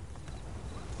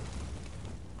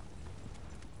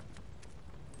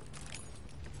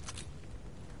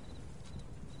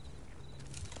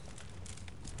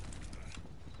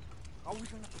 Are we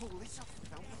gonna pull this off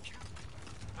without the cap?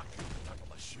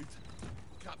 Let's shoot.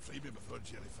 Can't free me before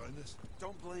Jerry found us.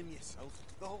 Don't blame yourself.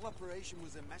 The whole operation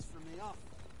was a mess from the off.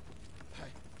 Hey,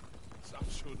 Sam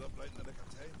showed up right in the nick of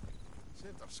time.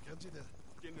 Saved our skids there.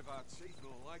 Getting a bad seat,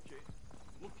 don't like it.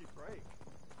 Lucky break.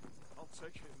 I'll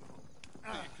take it.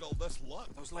 What do you call this luck?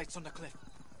 Those lights on the cliff.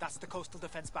 That's the coastal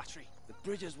defense battery. The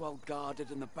bridge is well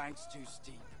guarded and the bank's too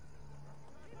steep.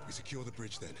 We secure the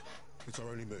bridge then. It's our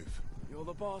only move. You're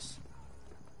the boss.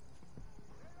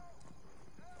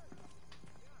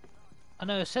 I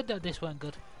know I said that this weren't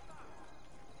good.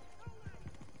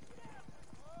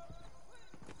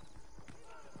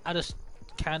 I just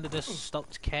kind of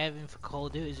stopped caring for Call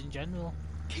of Duties in general.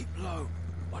 Keep low.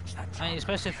 Watch that. I mean,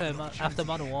 especially for after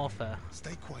Modern Warfare.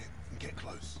 Stay quiet and get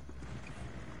close.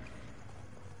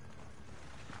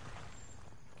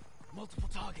 Multiple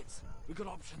targets. We got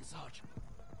options, Sarge.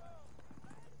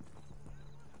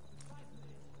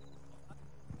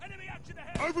 Enemy action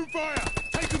ahead! Open fire!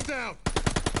 Take them down!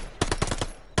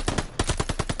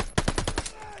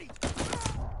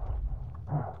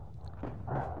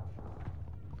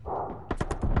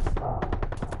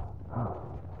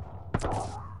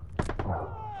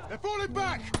 They're falling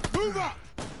back! Move up!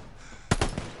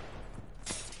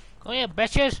 Come here,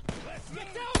 bitches!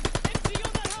 Get down! Empty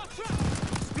on that half track!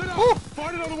 Split up! Ooh.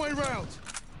 Find another way round!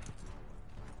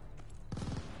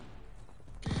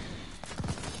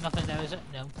 Nothing there, is it?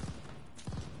 No.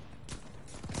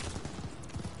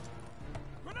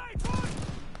 Grenade, boy!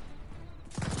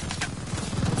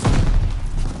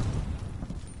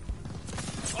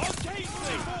 On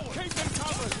Kingsley! Keep them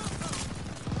covered!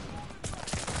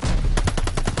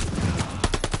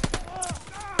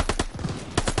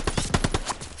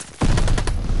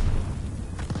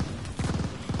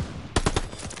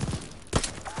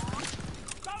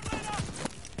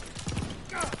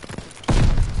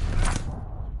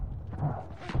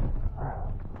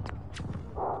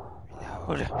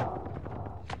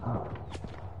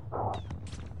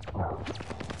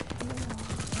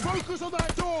 Focus on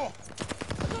that door!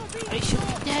 I should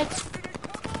be dead.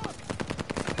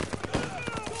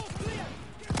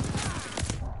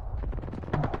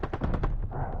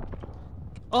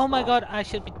 Oh my god, I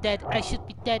should be dead. I should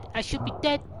be dead. I should be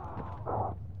dead.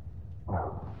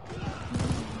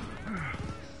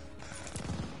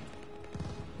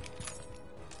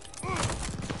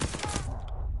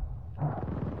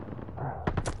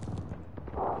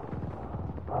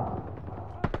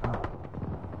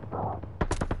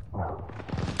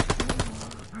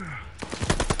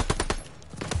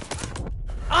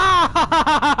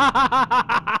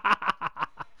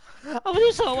 I'm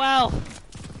doing so well.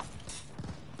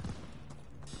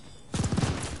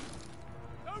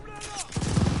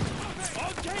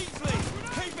 On Kingsley!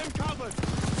 Keep them covered!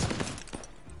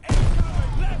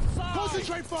 Incoming! Left side!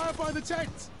 Concentrate fire by the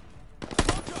tent!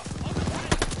 Roger! On the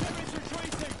tent! Enemy's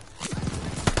retreating!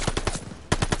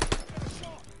 Get a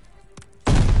shot!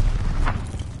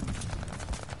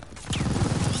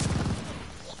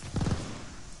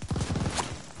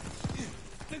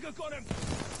 Think I got him!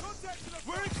 Contact to the...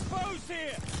 We're exposed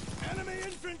here! Enemy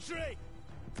infantry!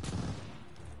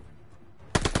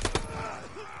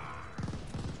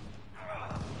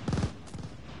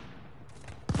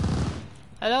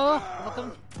 Hello?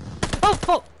 Welcome. Oh,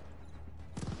 fuck!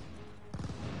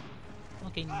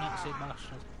 Okay, Nazi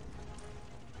bastard.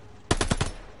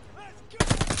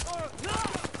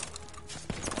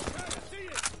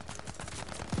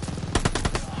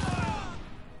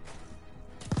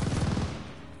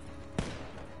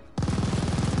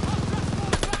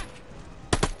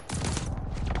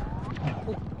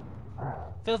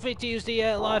 Feel free to use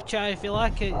the live chat if you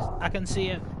like it. I can see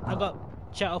it. I've got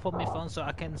chat up on my phone so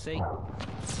I can see. Stay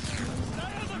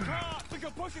on the cart! We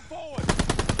can push it forward!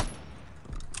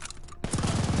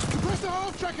 Press the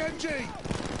half-track MG!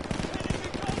 Heading the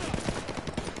corner!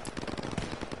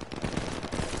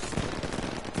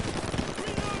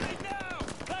 Reloading now!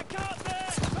 That cart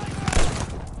there!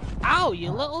 Ow,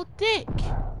 you little dick!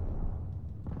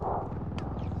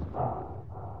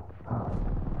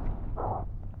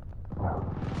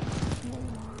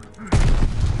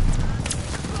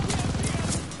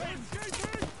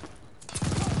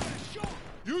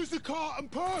 Use the cart and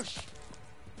push!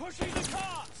 Pushing the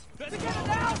cart! Better get it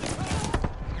out!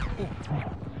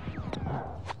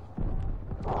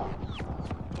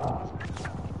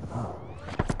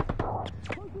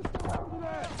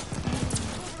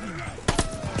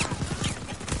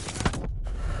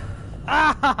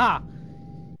 Ah ha ha!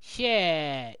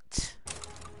 Shit!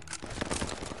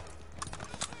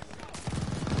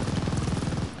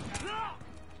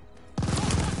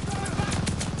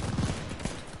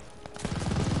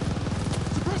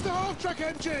 Suppress the half-track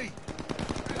MG!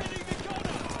 Heading the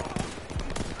corner!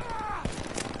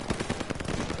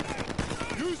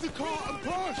 Use the cart and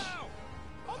push!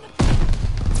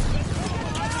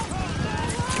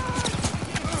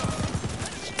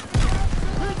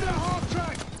 Hit that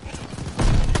half-track!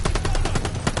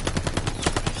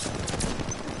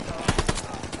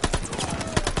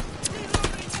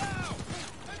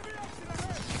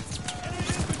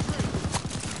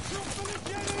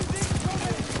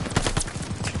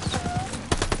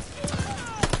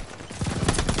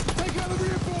 Take out the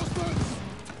reinforcements!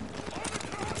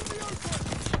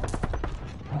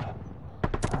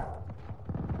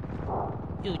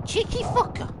 You cheeky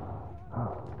fucker!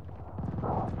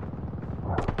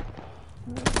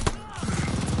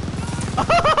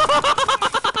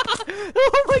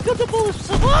 Oh my god, the ball is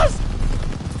so fast!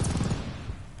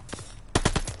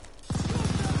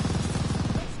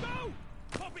 Let's go!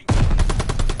 Copy!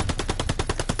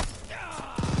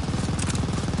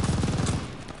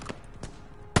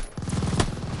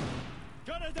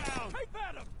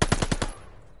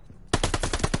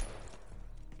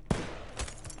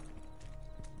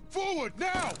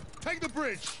 Forward, now! Take the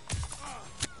bridge!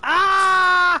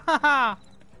 Ah!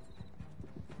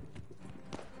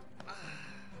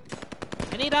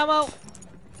 I need ammo.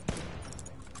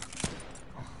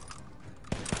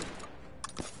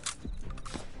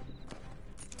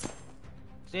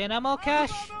 Is there an ammo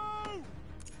cache?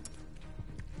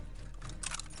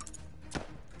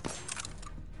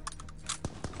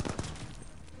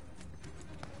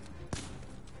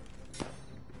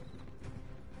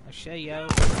 I'll show you.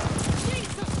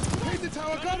 Hit the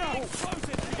tower gunner!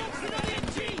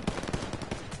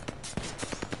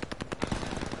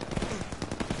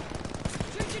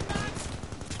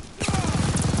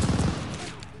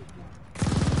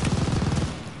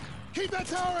 Keep that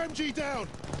tower MG down!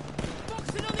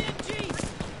 Boxing on the MGs!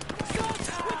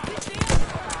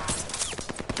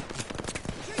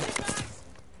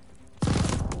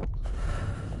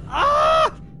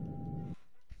 Ah!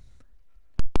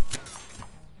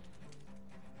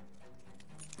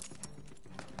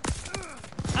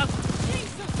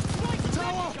 The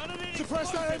tower!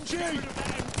 Suppress that MG!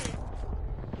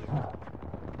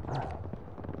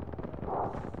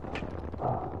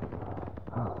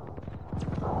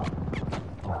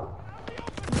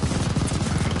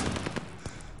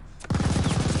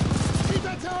 Keep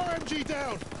that tower MG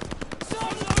down!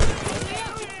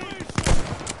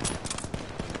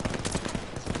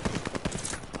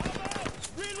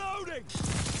 Reloading!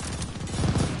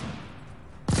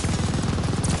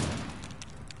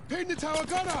 Pin the tower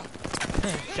gunner!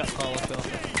 Shot call, let's go.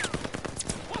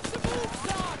 What's the move,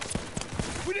 Sarge?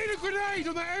 We need a grenade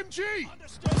on that MG!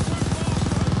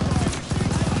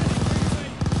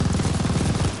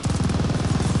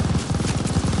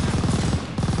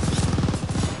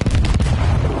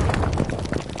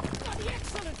 Bloody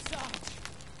excellent, Sarge!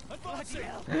 Advancing!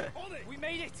 On it! We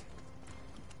made it!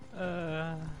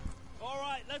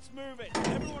 Alright, let's move it.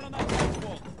 Everyone on that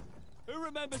platform. Who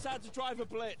remembers how to drive a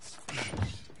blitz?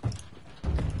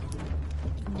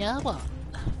 No one.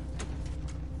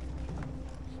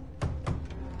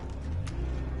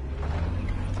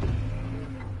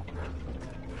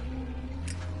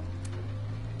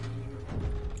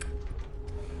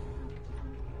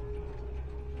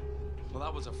 Well,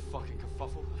 that was a fucking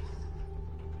kerfuffle.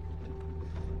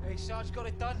 Hey, Sarge got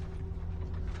it done.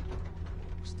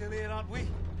 We're still here, aren't we?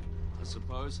 I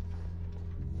suppose.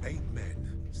 8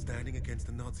 men standing against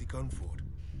a Nazi gun fort.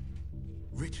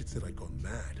 Richard said I'd gone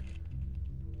mad.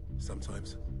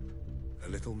 Sometimes, a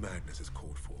little madness is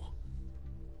called for.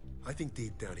 I think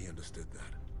deep down he understood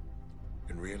that.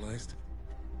 And realized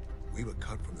we were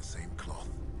cut from the same cloth.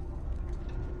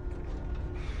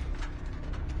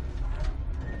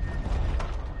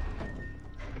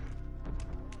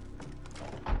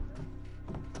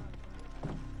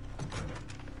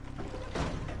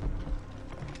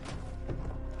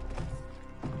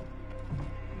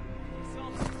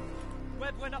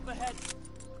 Webb went up ahead.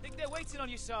 Think they're waiting on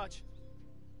you, Sarge.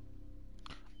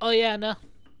 Oh yeah, no.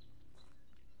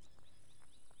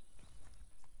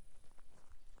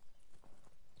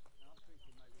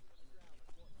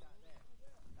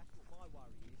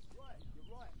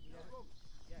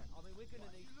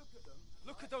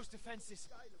 Look at those defenses.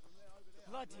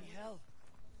 Bloody hell.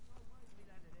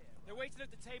 They're waiting at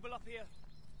the table up here.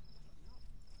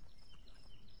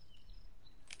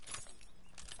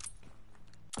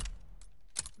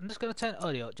 I'm just gonna turn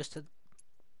audio up just a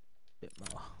bit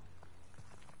more.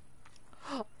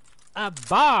 A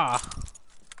bar!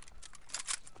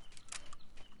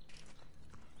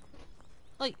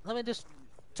 Wait, let me just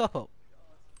top up.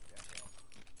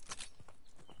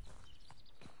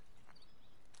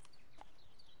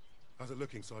 How's it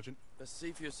looking, Sergeant? Best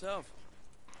see for yourself.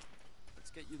 Let's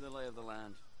get you the lay of the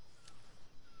land.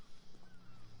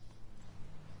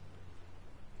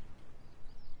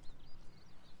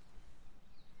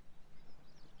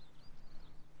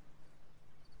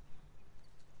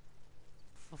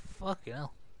 Fucking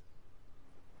hell.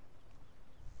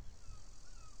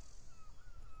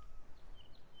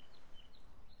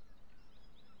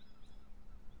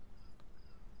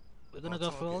 We're gonna go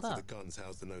through all that. The guns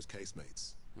housed in those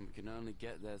casemates. And we can only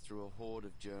get there through a horde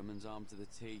of Germans armed to the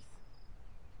teeth.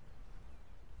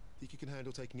 Think you can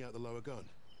handle taking out the lower gun?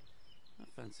 I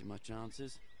fancy my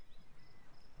chances.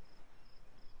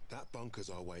 That bunker's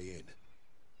our way in,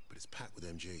 but it's packed with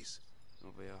MGs.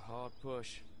 It'll be a hard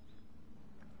push.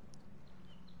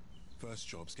 First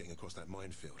job's getting across that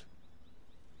minefield.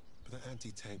 But that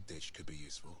anti-tank ditch could be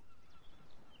useful.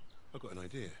 I've got an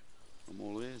idea. I'm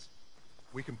all ears.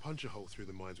 We can punch a hole through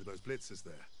the mines with those blitzers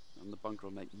there. And the bunker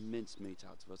will make mincemeat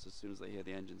out of us as soon as they hear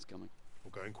the engines coming.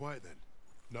 We're going quiet then.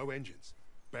 No engines.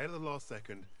 Bail at the last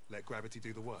second, let gravity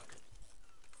do the work.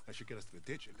 That should get us to the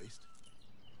ditch at least.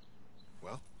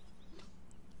 Well?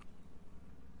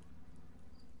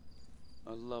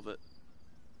 I love it.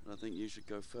 But I think you should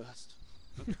go first.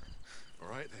 All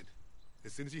right, then.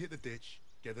 As soon as you hit the ditch,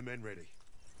 get the men ready.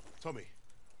 Tommy,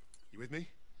 you with me?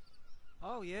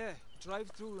 Oh yeah,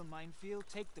 drive through a minefield,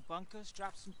 take the bunker,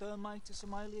 strap some thermite to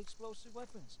some highly explosive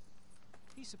weapons.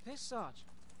 Piece of piss, Sarge.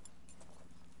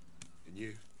 And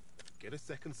you, get a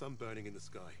second sun burning in the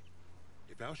sky.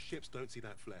 If our ships don't see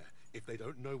that flare, if they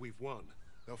don't know we've won,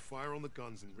 they'll fire on the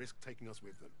guns and risk taking us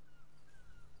with them.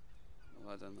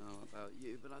 Well, I don't know about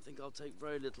you, but I think I'll take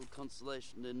very little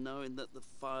consolation in knowing that the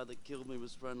fire that killed me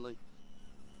was friendly.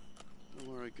 Don't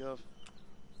worry, Gov.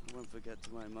 I won't forget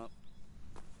to aim up.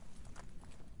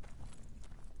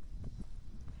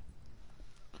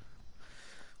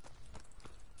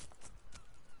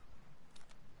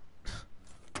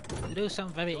 They do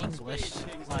sound very English.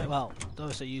 Like, well,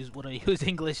 those who use would have used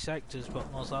English sectors,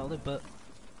 but most likely, but.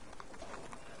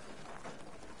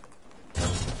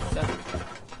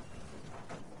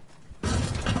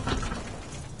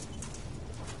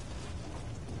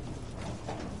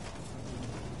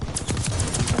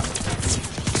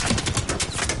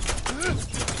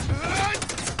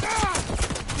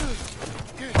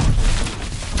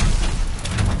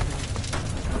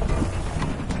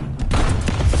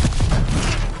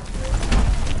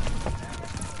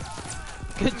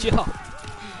 Good job.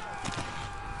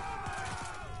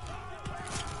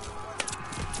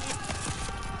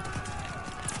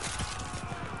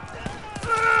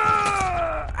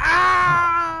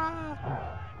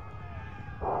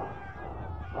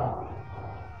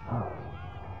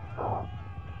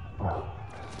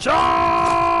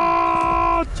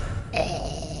 Charge!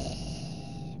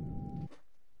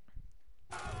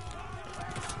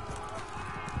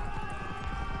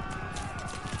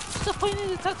 What's the point of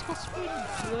the tactical sprint?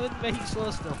 You don't make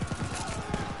slow stuff.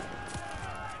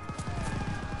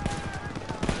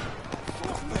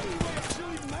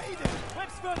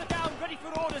 Web's further down, ready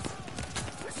for orders.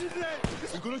 This is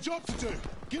it! We've got a job to do!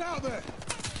 Get out there!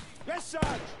 Yes, Sarge!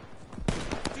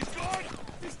 He's gone!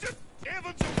 He's just...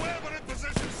 Evans and Webb are in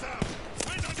position, Sam!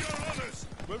 Wait on your orders!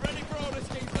 We're ready for orders,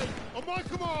 Kingsley. On my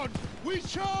command, we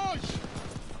charge!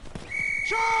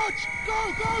 Charge!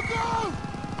 Go, go, go!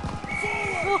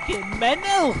 Forward! Fucking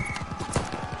mental!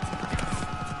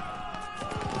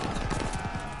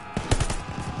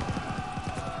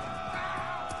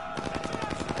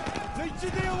 Need to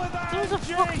deal with that! It was a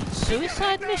fucking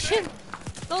suicide mission!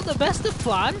 Not the best of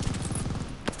plan! I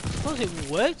suppose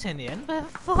it worked in the end, but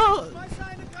fuck!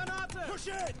 Push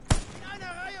it!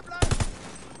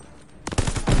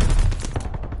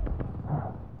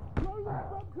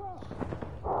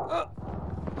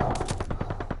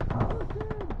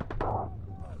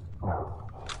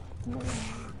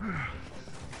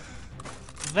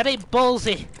 Very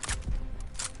ballsy!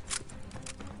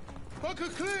 Bunker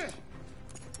clear!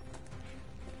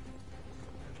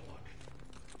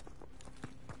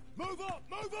 Move up!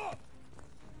 Move up!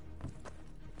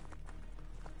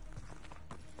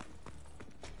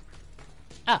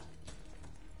 Ah!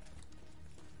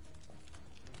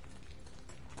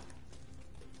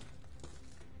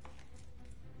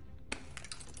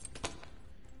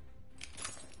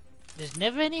 There's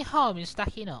never any harm in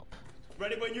stacking up.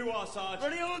 Ready when you are, Sarge.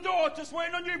 Ready on the door! Just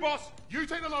waiting on you, boss! You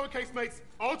take the lowercase, mates.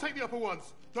 I'll take the upper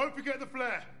ones. Don't forget the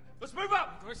flare. Let's move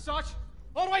up! Right, Sarge.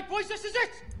 All right, boys, this is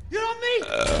it. You're on me.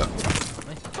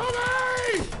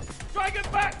 Tommy! Try and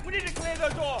get back! We need to clear the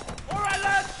door! Alright,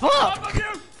 lads! Fuck! Some of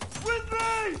you! With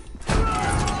me!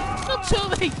 Not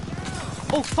to me!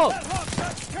 Oh fuck!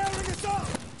 That's carrying us up!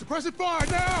 Suppressive fire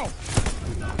now!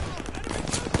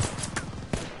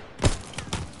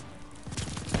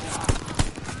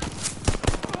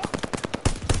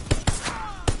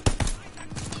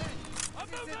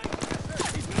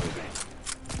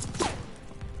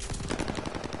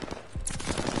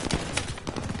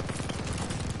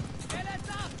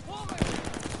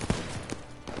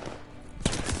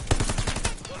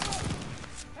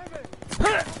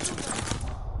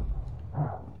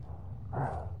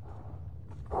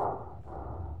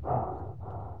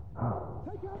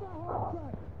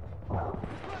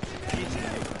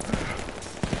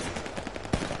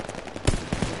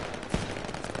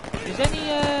 Is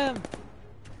any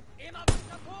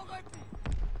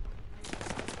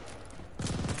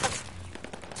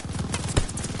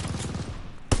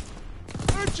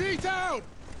G down!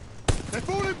 They're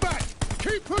falling back!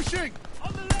 Keep pushing!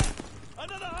 On the left!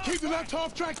 Another half! Keep the left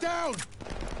half track down! On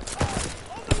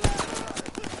the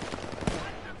left!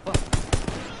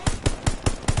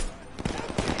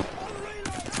 On the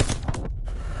reload!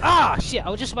 Ah shit, I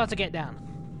was just about to get down.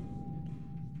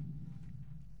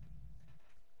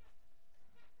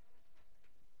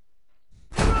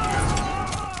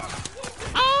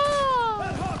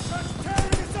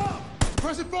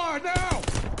 fire now!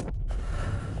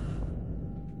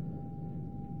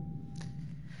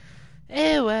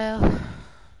 Eh well.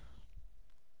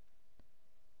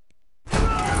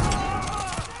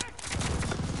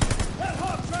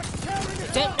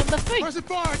 Attempt number 3. Press the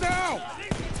fire now!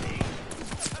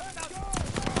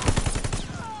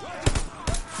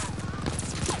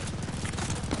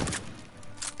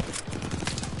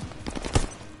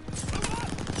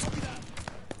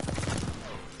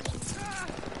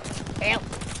 Help.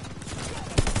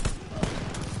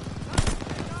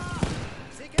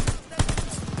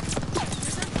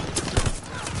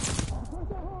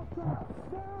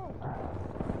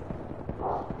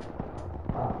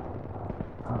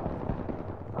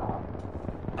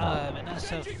 Man, that's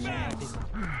so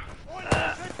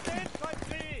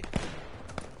fucking...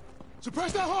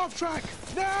 Suppress that half track!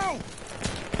 Now!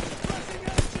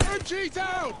 MG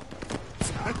down!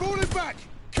 They're falling back!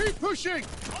 Keep pushing!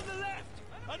 On the left!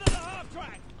 Another half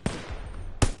track!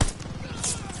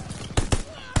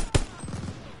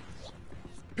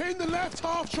 Pin the left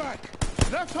half track!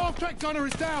 Left half track gunner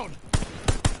is down!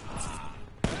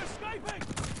 They're escaping!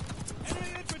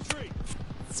 Enemy infantry!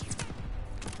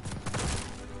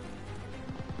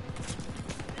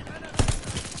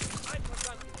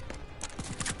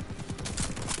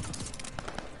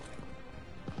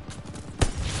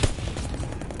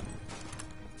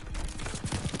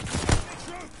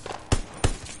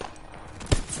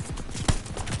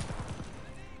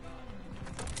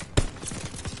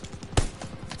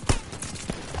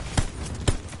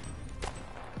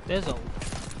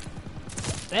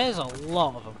 There's a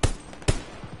lot of them.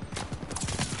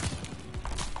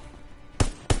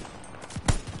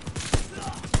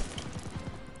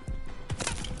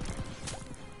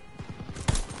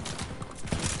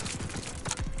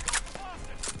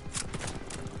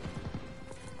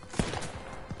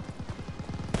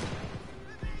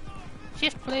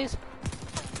 Shift, please.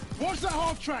 Watch that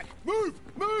half track! Move!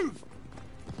 Move!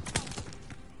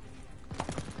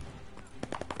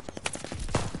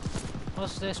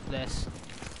 What's this place?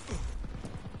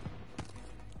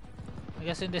 I'm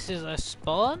guessing this is a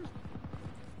spawn?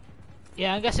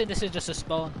 Yeah, I'm guessing this is just a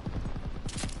spawn.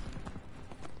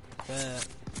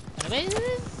 Enemies?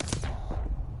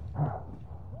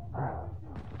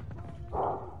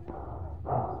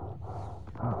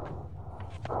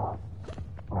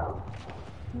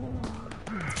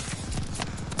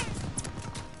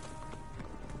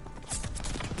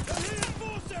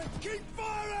 Keep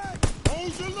firing!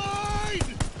 Hold the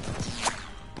line!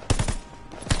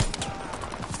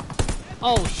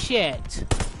 Oh shit!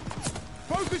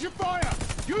 Focus your fire!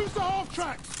 Use the half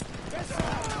tracks!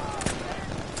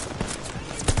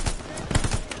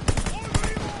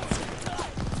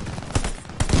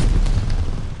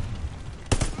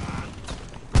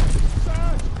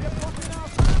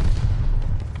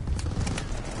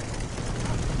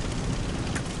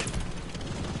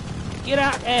 Get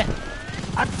out there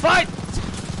and fight!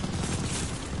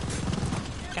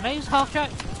 Can I use half track?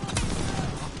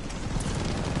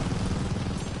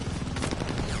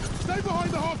 Stay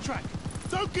behind the half track!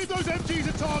 Don't give those MGs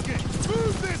a target!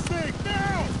 Move this thing,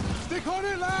 now! Stick on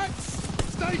it, lads!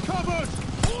 Stay covered!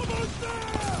 Almost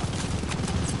there!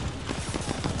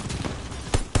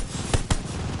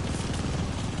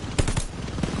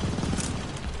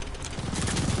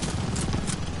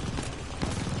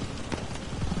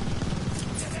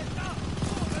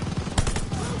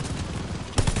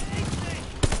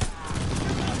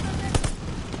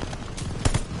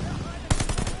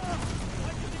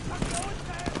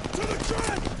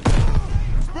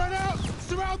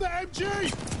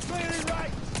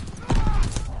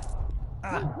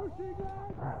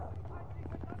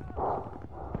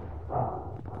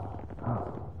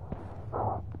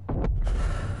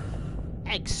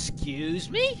 Excuse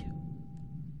me?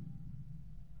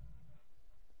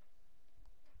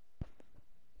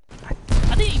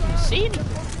 I didn't even see anything.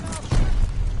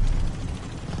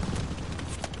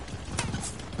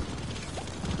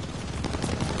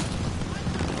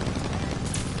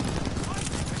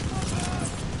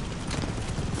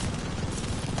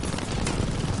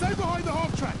 Stay behind the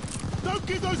half track! Don't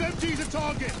give those MGs a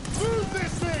target! Move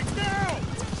this thing, now!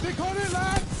 Stick on it,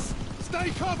 lads! Stay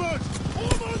covered!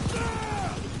 Almost there!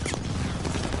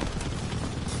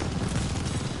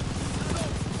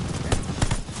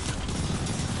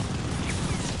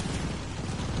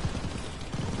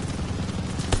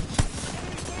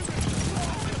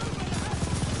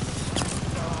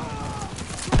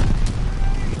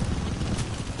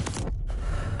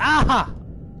 Aha!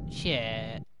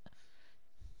 Shit.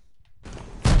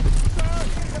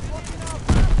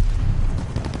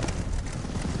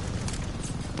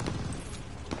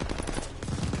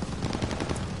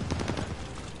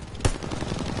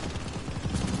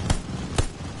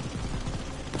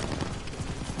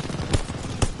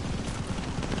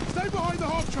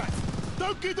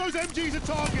 Don't give those MGs a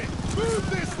target! Move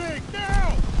this thing,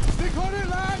 now! Stick on it,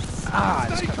 lads!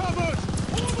 Stay covered!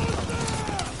 Almost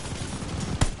there!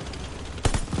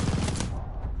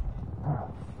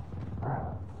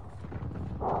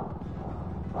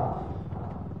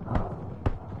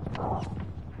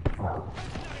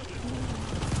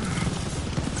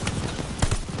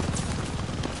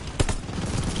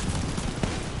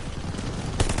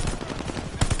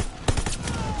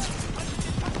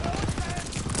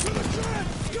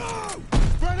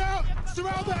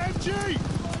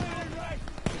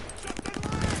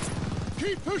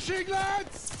 Keep pushing,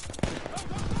 lads!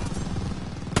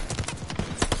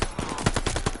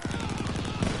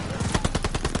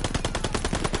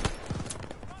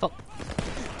 Fuck.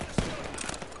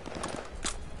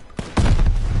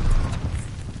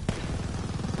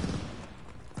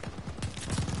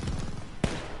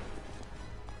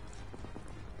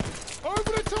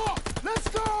 Over the top! Let's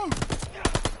go!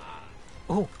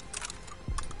 Oh.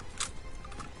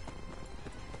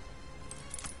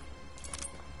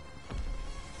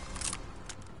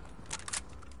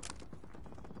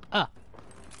 Ah.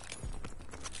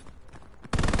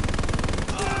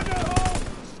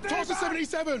 Toss a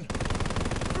 77!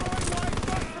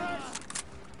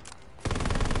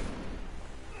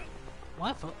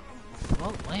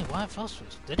 White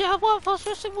phosphorus? Did it have white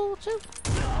phosphorus in World War II?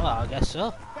 Well, I guess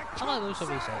so. I like doing some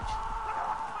research.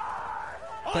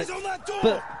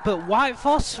 But white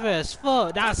phosphorus,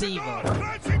 fuck, that's evil.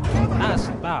 That's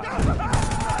bad.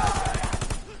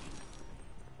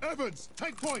 Evans,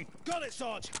 take point! Got it,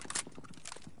 Sarge!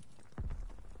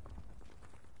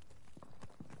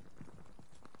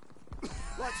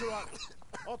 Lights are up.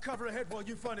 I'll cover ahead while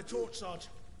you find a torch, Sarge.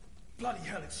 Bloody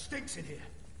hell, it stinks in here.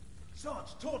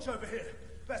 Sarge, torch over here.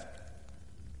 Best...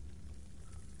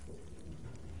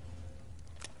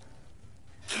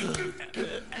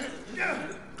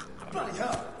 Bloody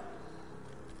hell!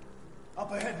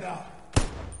 Up ahead now.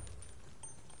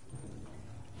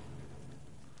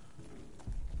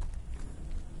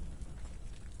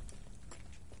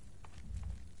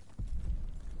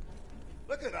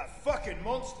 Look at that fucking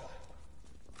monster!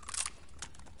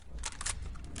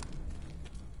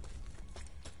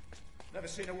 Never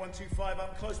seen a 125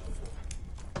 up close before.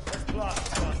 Let's blast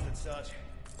this bastard, Sarge.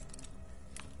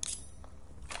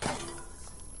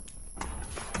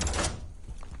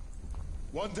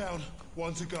 One down,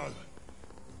 one to go.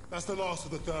 That's the last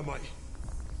of the thermite.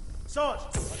 Sarge,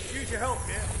 I could use your help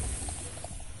here.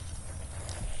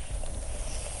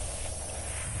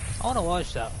 I want to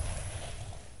watch that.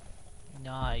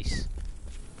 Nice.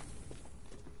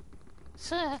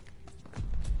 Sir.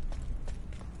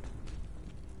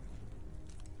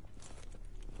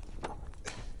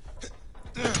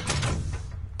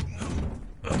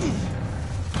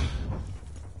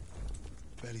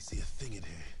 Barely see a thing in here.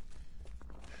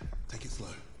 Take it slow.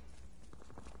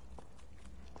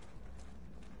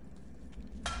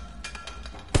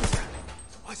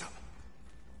 Eyes up.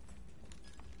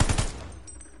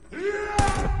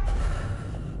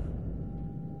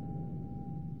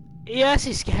 Yes,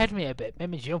 he scared me a bit. Made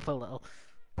me jump a little.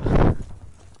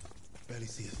 Barely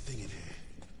see a thing in here.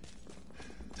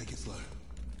 Take it slow.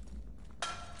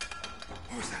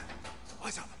 What was that?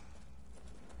 Eyes up.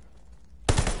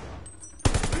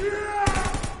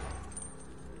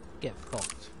 Get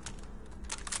fucked.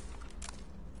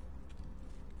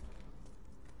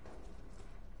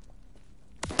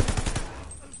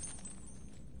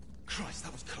 Christ,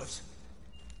 that was close.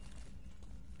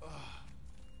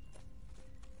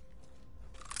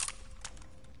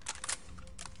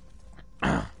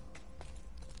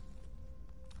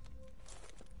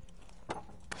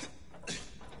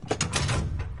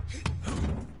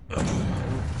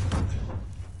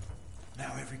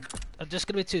 Just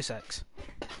gonna be 2 secs.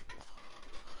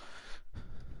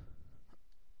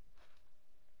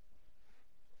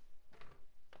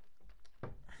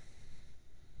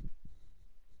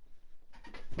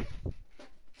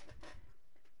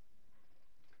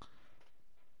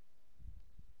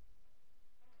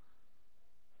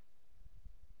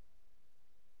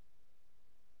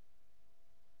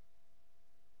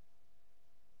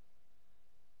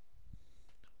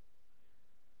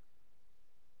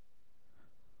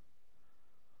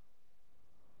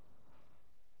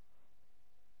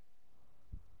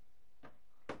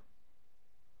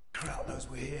 Kraut knows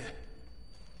we're here.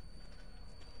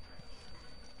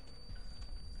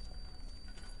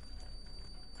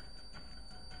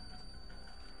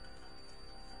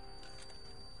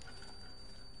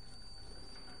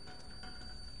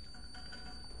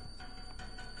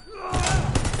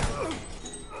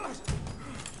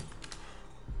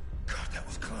 God, that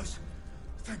was close.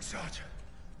 Thanks, Sarge.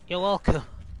 You're welcome.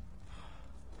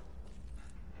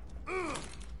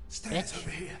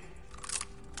 here.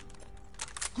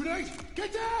 Grenade!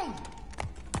 Get down!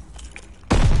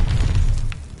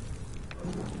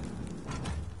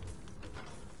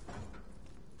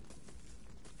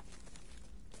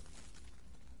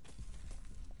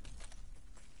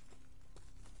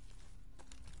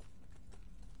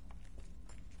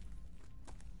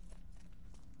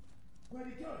 Where'd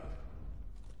he go?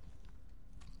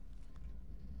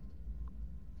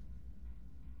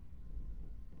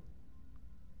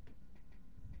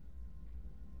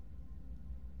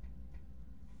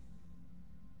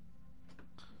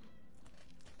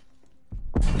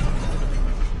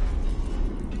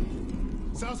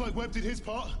 Sounds like Webb did his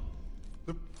part.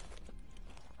 Shit!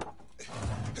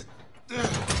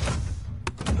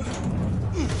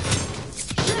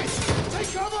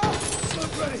 Take cover!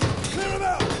 Smoke ready! Clear him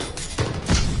out!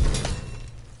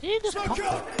 Smoke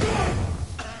out!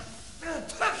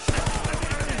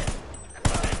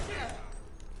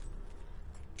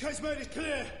 Casemate is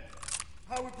clear!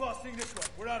 How are we blasting this one?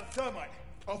 We're out of thermite.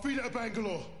 I'll feed it to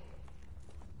Bangalore.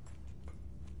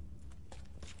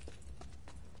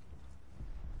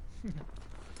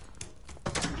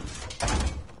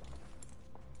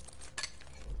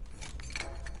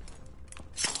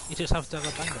 You just have to have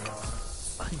a banger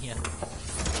on you.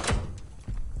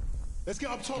 Let's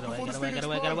get up top Get away, before get this away, thing get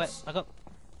away, get away. explodes. I got.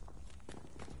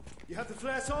 You have the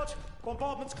flare, Sarge?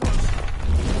 Bombardment's close.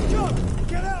 John,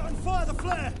 get out and fire the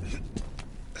flare!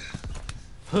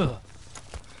 Oh,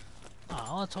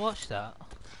 I want to watch that.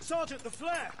 Sergeant, the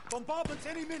flare! Bombardment's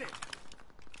any minute!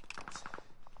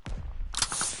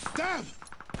 Damn!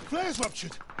 Flare's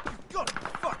ruptured! You've got to be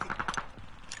fucking...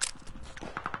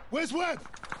 Where's Webb?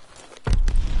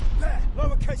 There!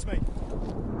 Lower casemate!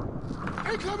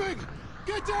 Incoming!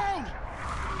 Get down!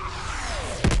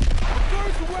 I'm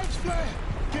going for Webb's flare!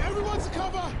 Get everyone to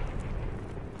cover!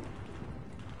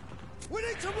 We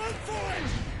need to run for it!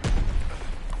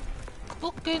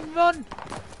 Fucking run!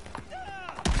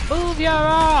 Move your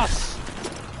ass!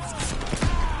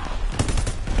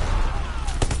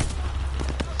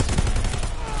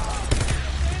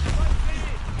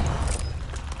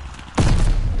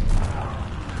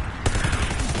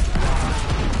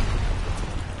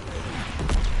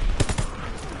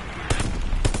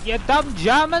 You dumb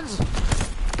Germans!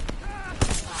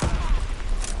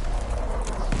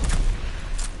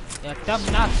 You dumb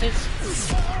Nazis!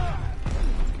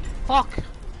 Fuck!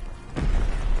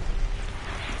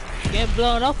 Getting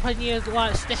blown up and you're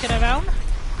like sticking around?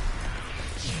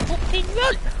 Fucking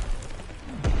run!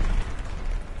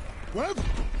 Webb?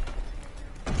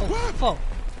 Oh, Webb! fuck!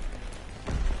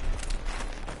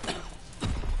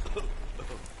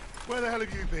 Where the hell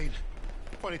have you been?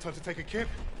 Funny time to take a kip.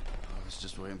 I was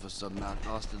just waiting for some mad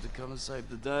bastard to come and save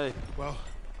the day. Well,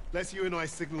 let's you and I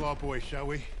signal our boys, shall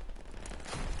we?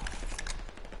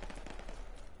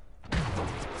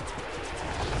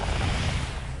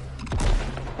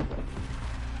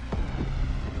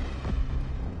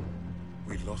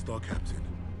 We'd lost our captain,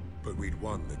 but we'd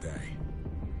won the day.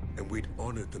 And we'd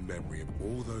honored the memory of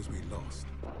all those we lost,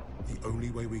 the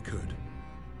only way we could,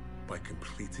 by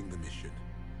completing the mission.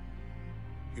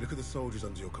 You look at the soldiers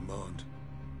under your command,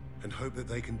 and hope that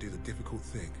they can do the difficult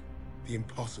thing, the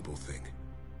impossible thing.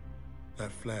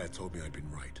 That flare told me I'd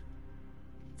been right.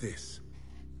 This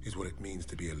is what it means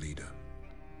to be a leader.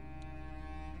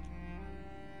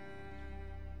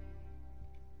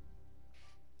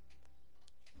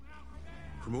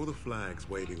 From all the flags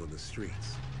waving on the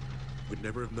streets, we'd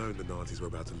never have known the Nazis were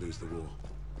about to lose the war.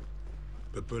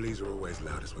 But bullies are always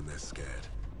loudest when they're scared.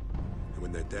 And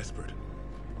when they're desperate,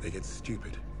 they get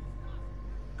stupid.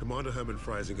 Commander Hermann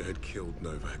Freisinger had killed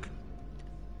Novak.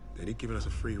 Then he'd given us a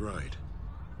free ride.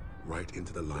 Right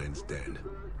into the lion's den.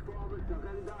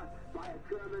 By a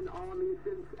German army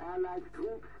since Allied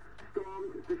troops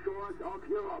stormed the shores of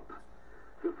Europe.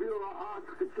 The Führer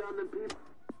asked the German people...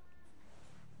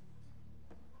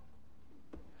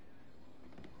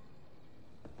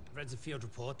 I've read the field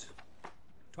report.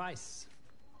 Twice.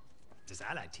 This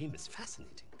Allied team is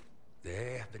fascinating.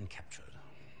 They have been captured.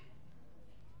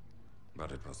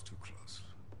 But it was too close.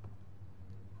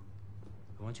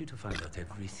 I want you to find out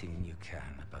everything you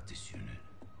can about this unit.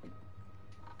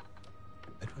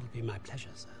 It will be my pleasure,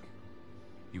 sir.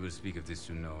 You will speak of this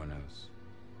to no one else,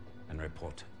 and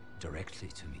report directly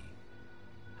to me.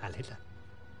 Heil Hitler.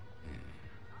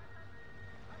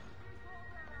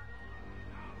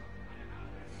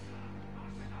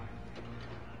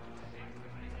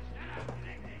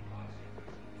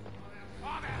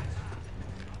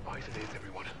 Eyes and ears,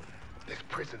 everyone. This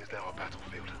prison is now a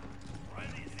battlefield.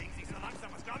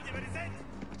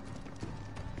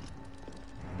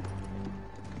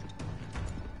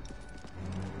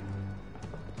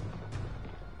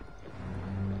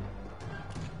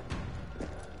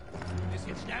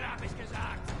 Jetzt schnell ab, ist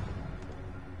gesagt!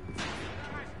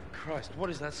 Christ, what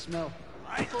is that smell?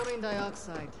 Chlorine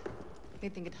dioxide. They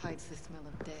think it hides the smell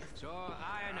of death. So,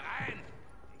 ein!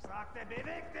 Ich sagte,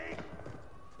 beweg dich!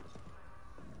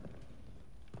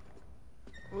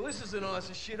 Well, this is the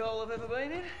nicest shithole I've ever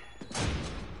been in.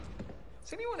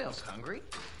 Is anyone else hungry?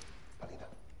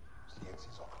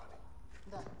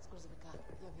 Da, scusa cá,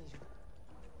 eu vejo.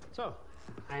 So,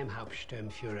 I am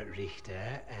Hauptsturmführer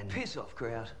Richter, and... Piss off,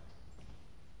 crowd.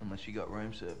 Unless you got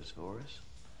room service for us.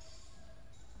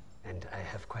 And I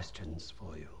have questions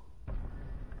for you.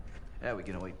 How are we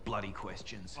gonna eat bloody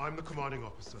questions? I'm the commanding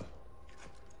officer.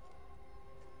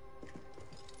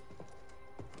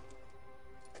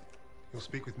 You'll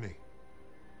speak with me.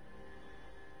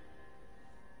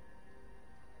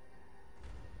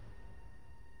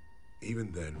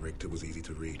 Even then, Richter was easy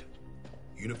to read.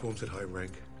 Uniforms at high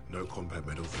rank, no combat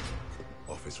medals.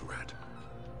 Office rat.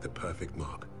 The perfect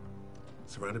mark.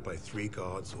 Surrounded by 3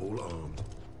 guards, all armed,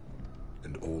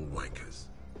 and all wankers.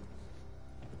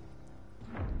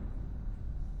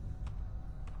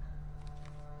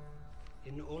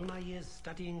 In all my years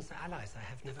studying the Allies, I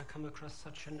have never come across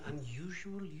such an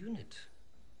unusual unit.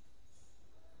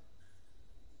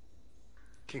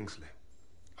 Kingsley.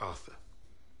 Arthur.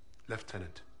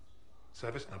 Lieutenant.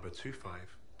 Service number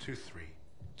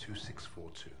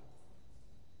 25232642.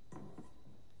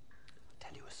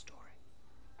 Tell you a story.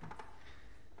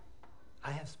 I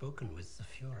have spoken with the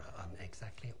Führer on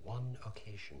exactly one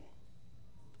occasion.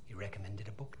 He recommended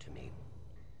a book to me.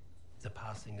 The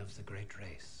Passing of the Great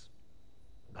Race.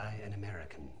 By an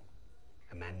American.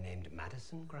 A man named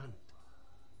Madison Grant.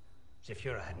 The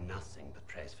Führer had nothing but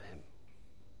praise for him.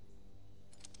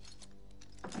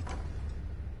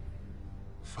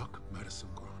 Fuck Madison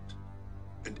Grant.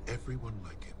 And everyone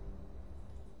like him.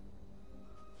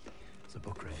 The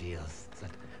book reveals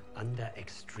that under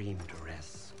extreme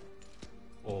duress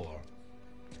or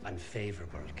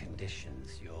unfavorable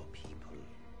conditions, your people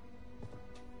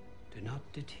do not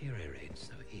deteriorate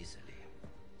so easily.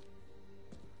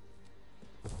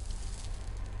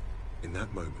 In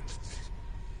that moment,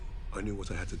 I knew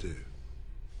what I had to do.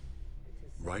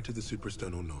 Right at the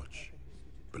suprasternal notch,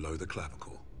 below the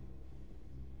clavicle.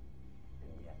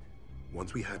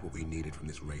 Once we had what we needed from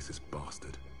this racist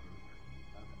bastard,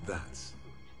 that's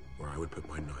where I would put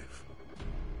my knife.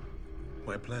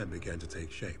 My plan began to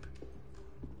take shape.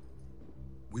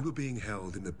 We were being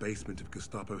held in the basement of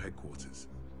Gestapo headquarters.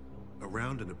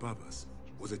 Around and above us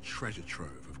was a treasure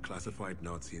trove of classified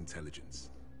Nazi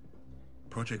intelligence.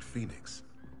 Project Phoenix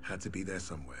had to be there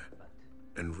somewhere,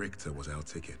 and Richter was our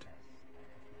ticket.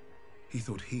 He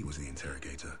thought he was the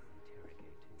interrogator.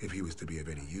 If he was to be of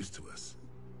any use to us,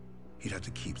 he'd have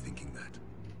to keep thinking that.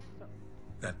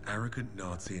 That arrogant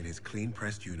Nazi in his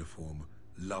clean-pressed uniform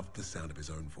loved the sound of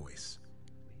his own voice.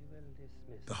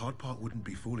 The hard part wouldn't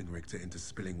be fooling Richter into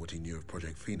spilling what he knew of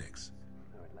Project Phoenix.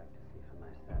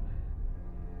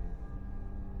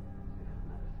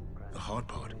 The hard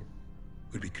part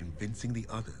would be convincing the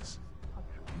others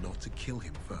not to kill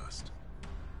him first.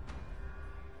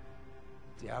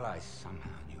 The Allies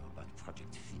somehow knew about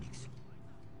Project Phoenix.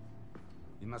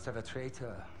 We must have a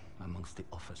traitor amongst the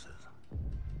officers.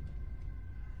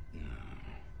 No.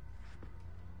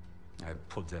 I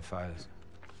pulled their files.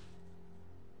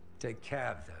 Take care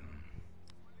of them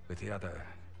with the other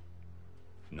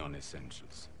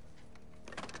non-essentials.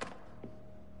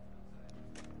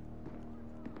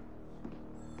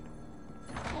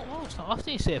 Oh, it's not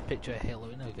often you see a picture of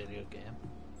Hitler in a video game.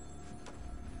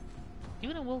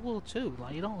 Even in World War II,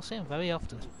 like, you don't see him very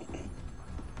often. I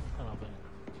don't know,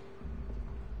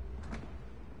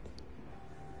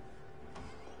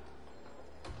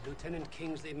 Lieutenant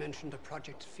Kingsley mentioned a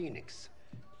Project Phoenix.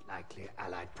 Likely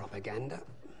Allied propaganda.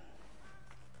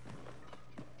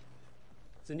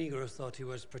 The Negro thought he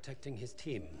was protecting his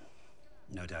team.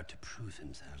 No doubt to prove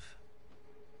himself.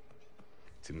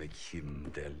 To make him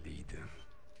their leader.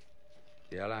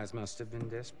 The Allies must have been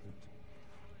desperate.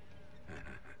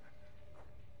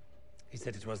 He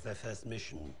said it was their first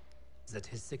mission. That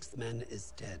his 6th man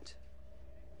is dead.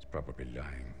 He's probably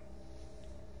lying.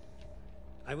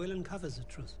 I will uncover the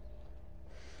truth.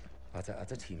 Are there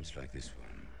other teams like this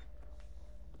one?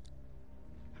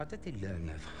 How did they learn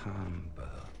of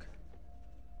Hamburg?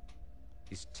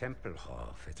 Is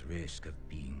Tempelhof at risk of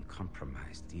being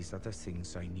compromised? These are the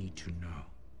things I need to know.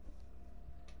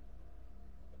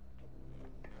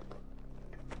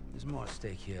 There's more at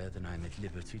stake here than I'm at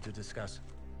liberty to discuss.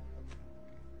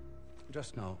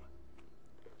 Just know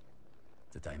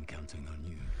that I'm counting on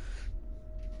you,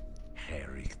 Herr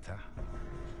Richter.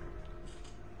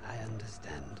 I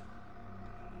understand.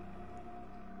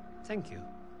 Thank you.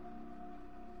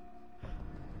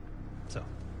 So.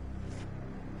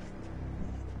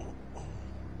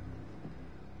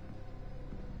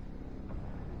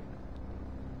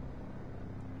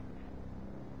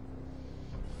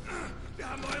 Wir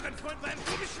haben euren Freund beim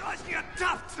Kugelschleusen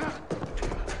ertappt!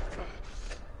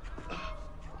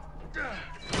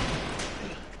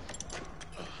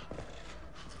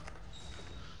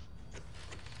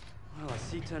 Well, I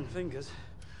see 10 fingers.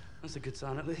 That's a good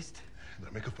sign, at least.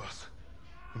 Don't make a fuss.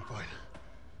 I'm fine.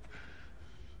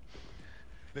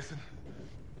 Listen.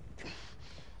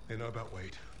 They know about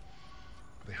Wade.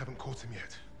 But they haven't caught him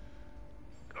yet.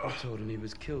 You told him he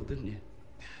was killed, didn't you?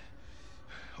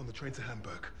 On the train to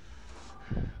Hamburg.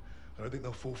 I don't think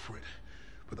they'll fall for it.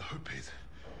 But the hope is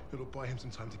it'll buy him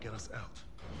some time to get us out.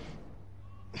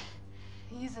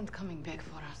 He isn't coming back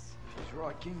for us. She's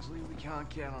right, Kingsley. We can't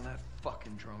count on that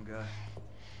fucking Drongo.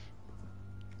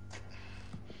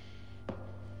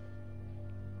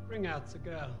 Bring out the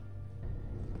girl.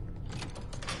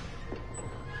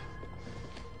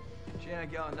 She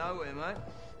ain't going nowhere, mate.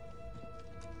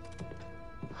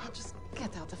 Oh, just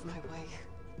get out of my way.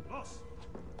 Boss!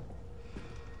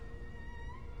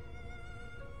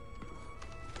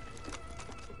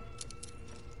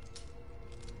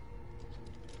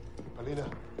 Polina,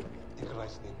 играй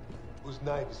с ним.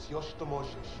 Узнай все, что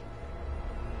можешь.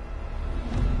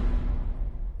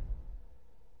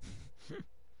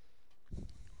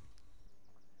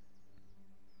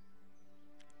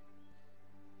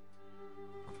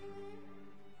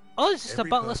 Oh, is this the Every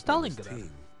Battle of person on this Stalingrad?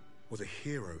 team was a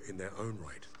hero in their own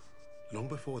right, long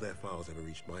before their files ever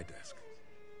reached my desk.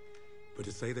 But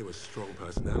to say they were strong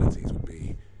personalities would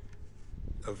be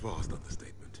a vast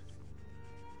understatement.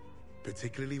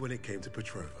 Particularly when it came to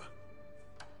Petrova.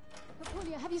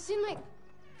 Napoleon, have you seen my...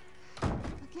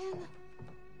 Again?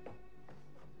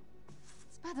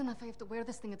 It's bad enough I have to wear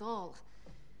this thing at all.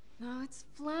 Now it's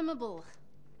flammable.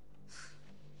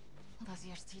 All those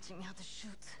years teaching me how to shoot.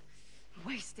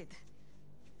 Wasted.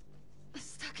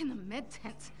 Stuck in a med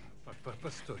tent.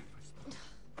 Постой.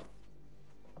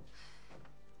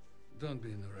 Don't be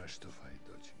in a rush to fight,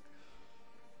 доченька.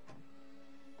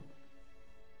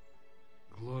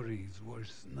 Glory is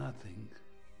worth nothing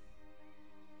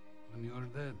when you're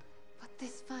dead. But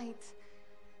this fight,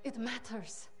 it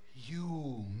matters.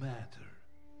 You matter.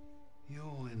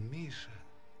 You and Misha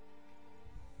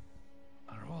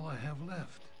are all I have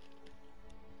left.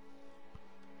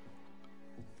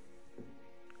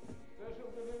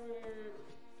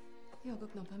 Jag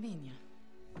öppnar på minja.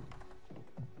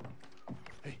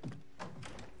 Hey,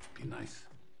 be nice.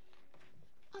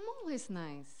 I'm always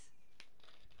nice.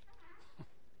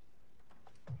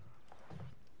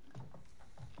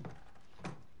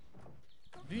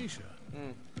 Misha,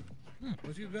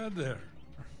 what you got there?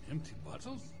 Empty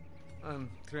bottles? I'm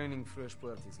training fresh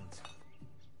partisans.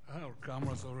 Our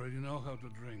comrades already know how to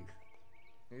drink.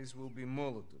 These will be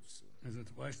Molotovs. Is it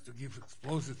wise to give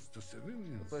explosives to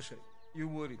civilians? Pasha, you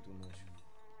worry too much.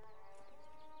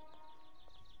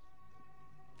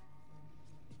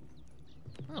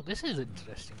 Oh, this is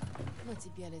interesting. Но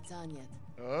тебе лица нет.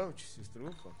 Ouch,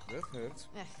 сеструха, that hurts.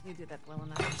 You did that well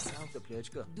enough yourself.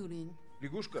 Топлячка. Дурень.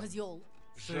 Лягушка. Козёл.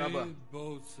 Жаба. Say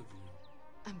both of you.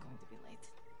 I'm going to be late.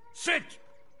 Sit!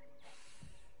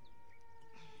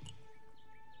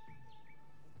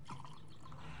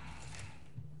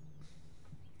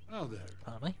 Now there.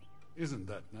 Pardon me? Isn't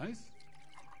that nice?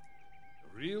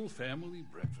 A real family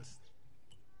breakfast.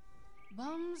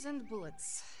 Bombs and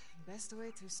bullets. Best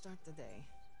way to start the day.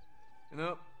 You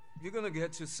know, you're gonna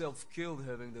get yourself killed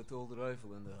having that old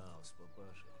rifle in the house,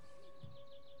 Papasha.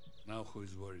 Now who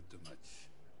is worried too much?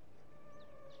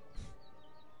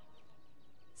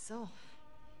 So,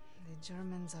 the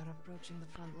Germans are approaching the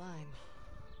front line.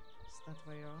 Is that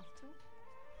where you're off to?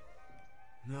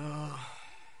 No,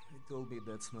 they told me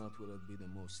that's not where I'd be the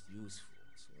most useful,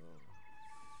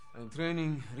 so... I'm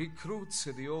training recruits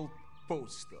at the old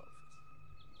post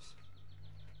office.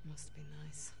 Must be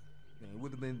nice. Yeah, it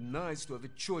would have been nice to have a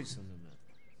choice on the matter.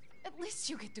 At least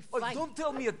you get to Oh, fight. don't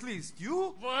tell me at least,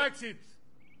 you? Watch it!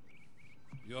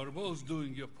 You're both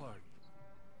doing your part.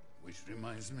 Which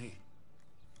reminds me,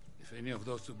 if any of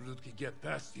those ублюдки get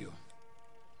past you,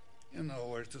 you know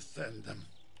where to send them.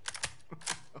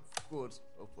 Of course,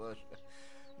 Papasha.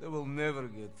 They will never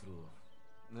get through.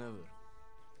 Never.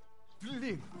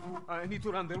 Lynn, I need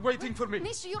to run. They're waiting for me.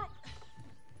 Misha, you're...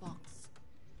 Box.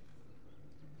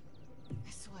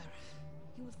 I swear,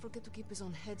 he would forget to keep his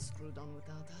own head screwed on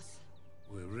without us.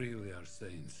 We really are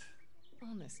saints.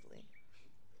 Honestly.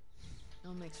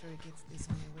 I'll make sure he gets this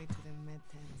on your way to the med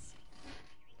tents.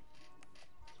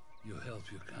 You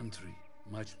help your country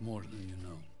much more than you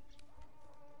know.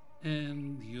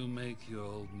 And you make your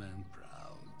old man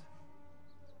proud.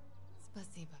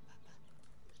 Спасибо,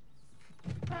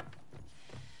 Papa.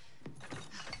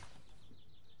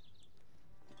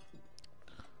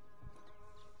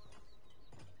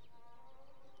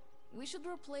 We should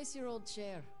replace your old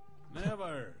chair.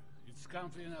 Never. It's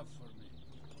comfy enough for me.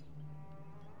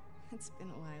 It's been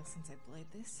a while since I played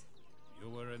this. You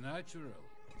were a natural.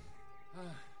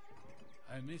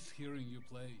 I miss hearing you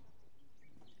play.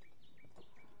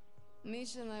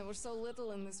 Misha and I were so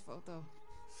little in this photo.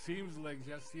 Seems like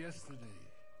just yesterday.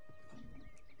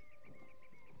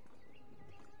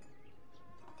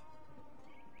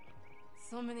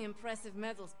 So many impressive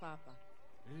medals, Papa.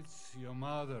 It's your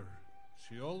mother.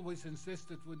 She always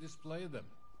insisted we display them.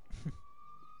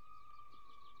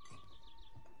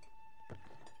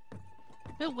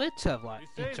 Bit weird to have like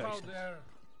Be safe out interactions. there.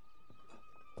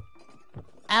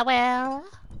 Ah well.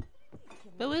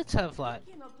 Bit weird to have like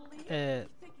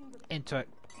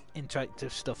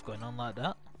interactive stuff going on like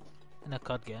that in a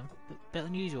COD game. Bit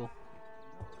unusual.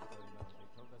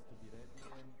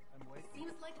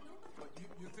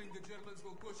 You think the Germans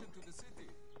will push into the city?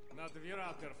 Not if you're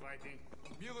out there fighting.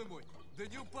 Mилый мой, the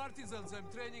new partisans I'm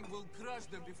training will crush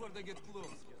them before they get close.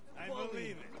 I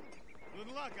believe it.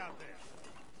 Good luck out there.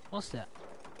 What's that?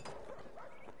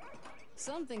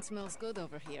 Something smells good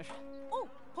over here. Oh,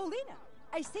 Paulina,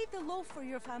 I saved a loaf for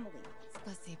your family.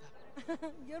 Spasiba.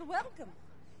 You're welcome.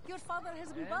 Your father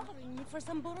has been bothering me for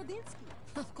some Borodinsky.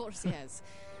 Of course he has.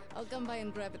 I'll come by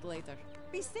and grab it later.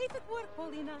 Be safe at work,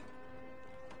 Paulina.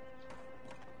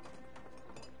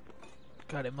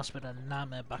 God, it must have been a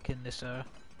nightmare back in this era.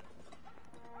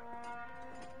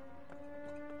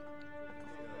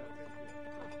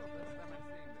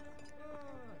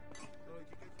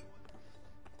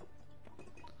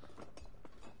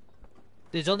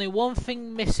 There's only one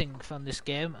thing missing from this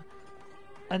game,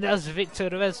 and that's Victor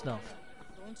Reznov.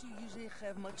 Don't you usually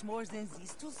have much more than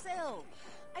this to sell?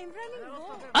 I'm running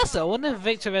low. Also, I wonder if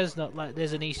Victor Reznov, like,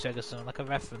 there's an Easter egg or something, like a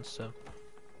reference to him.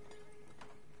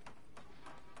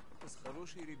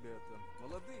 Хорошие ребята,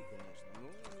 молодые, конечно, но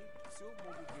они все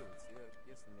могут делать.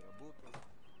 Если не работают,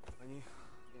 они,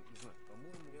 я не знаю,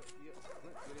 по-моему,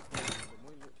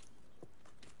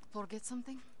 Forget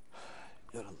something?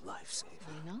 You're a lifesaver.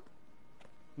 I know.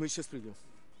 Мы сейчас придем.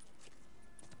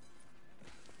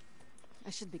 I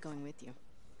should be going with you.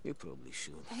 You probably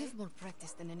should. I have more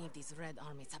practice than any of these Red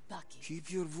Army tabaki.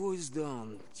 Keep your voice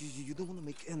down. You don't want to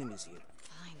make enemies here.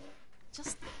 Fine.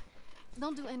 Just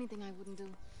don't do anything I wouldn't do.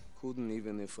 Couldn't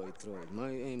even if I tried.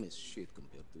 My aim is shit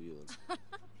compared to yours.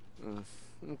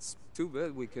 It's too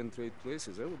bad we can't trade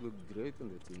places. I would look great in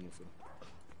that uniform.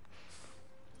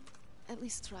 At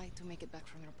least try to make it back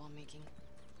from your bomb making.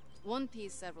 One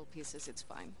piece, several pieces, it's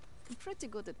fine. I'm pretty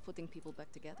good at putting people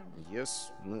back together.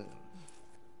 Yes, ma'am.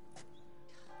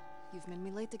 You've made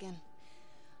me late again.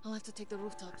 I'll have to take the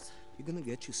rooftops. You're gonna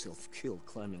get yourself killed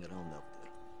climbing around up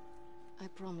there. I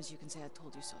promise you can say I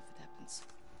told you so if it happens.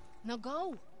 Now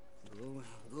go!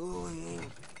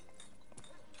 Going.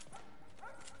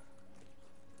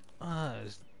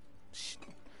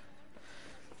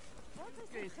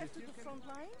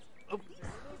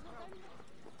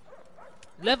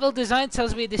 Level design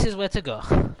tells me this is where to go.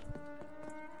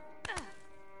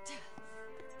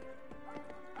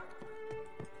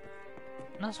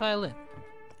 Nice violin.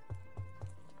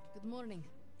 Good morning.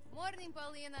 Morning,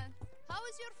 Paulina. How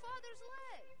is your father's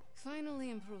leg? Finally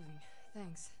improving.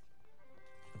 Thanks.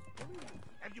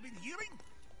 Have you been hearing?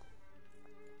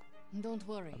 Don't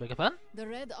worry. I beg your pardon? The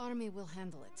Red Army will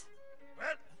handle it.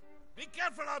 Well, be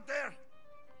careful out there.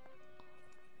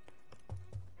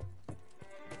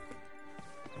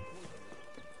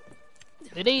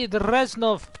 We need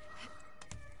Reznov.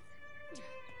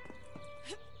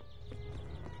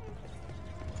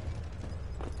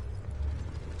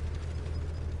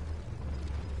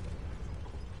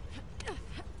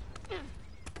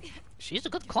 She's a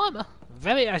good climber.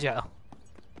 Very agile.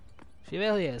 She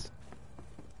really is.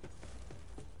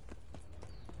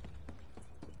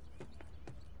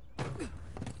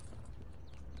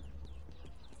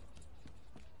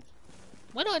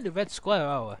 We're not in the Red Square,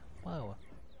 are we? Where are we?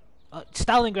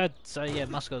 Stalingrad, so yeah,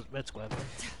 Moscow's Red Square.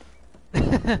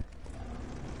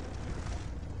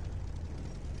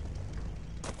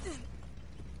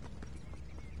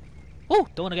 Oh,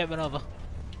 don't want to get run over.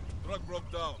 Truck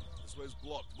broke down. This way's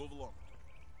blocked. Move along.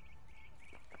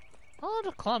 Oh,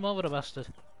 just climb over the bastard.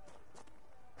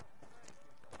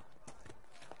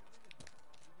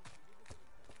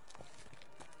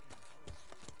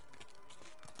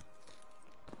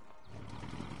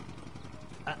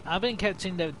 I've been kept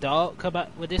in the dark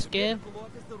about with this game,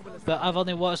 but I've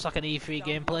only watched like an E3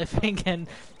 gameplay thing, and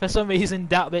for some reason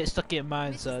that bit stuck in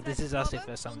mind. So this is actually the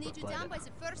first time I've played it.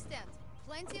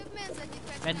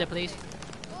 Render, please.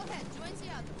 Go ahead, join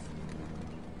the others.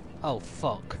 Oh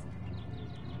fuck.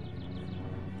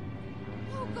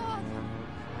 Oh god.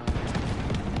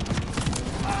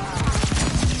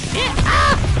 Yeah,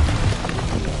 ah!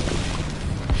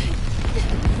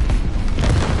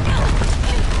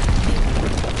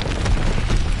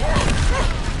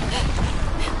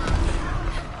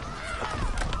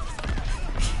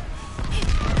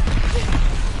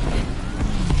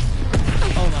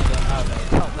 Oh my god, oh no,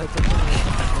 can't wait to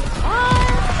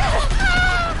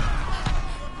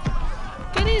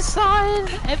get inside!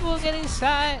 Everyone get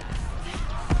inside!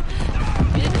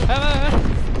 Get cover!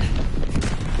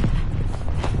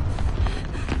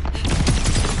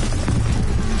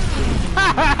 Ha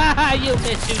ha ha ha! You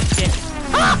missed, you shit!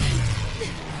 Ha!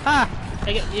 Ha! I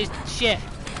get you shit!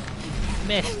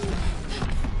 Missed!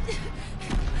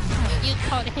 You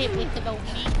can't hit with the old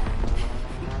meat!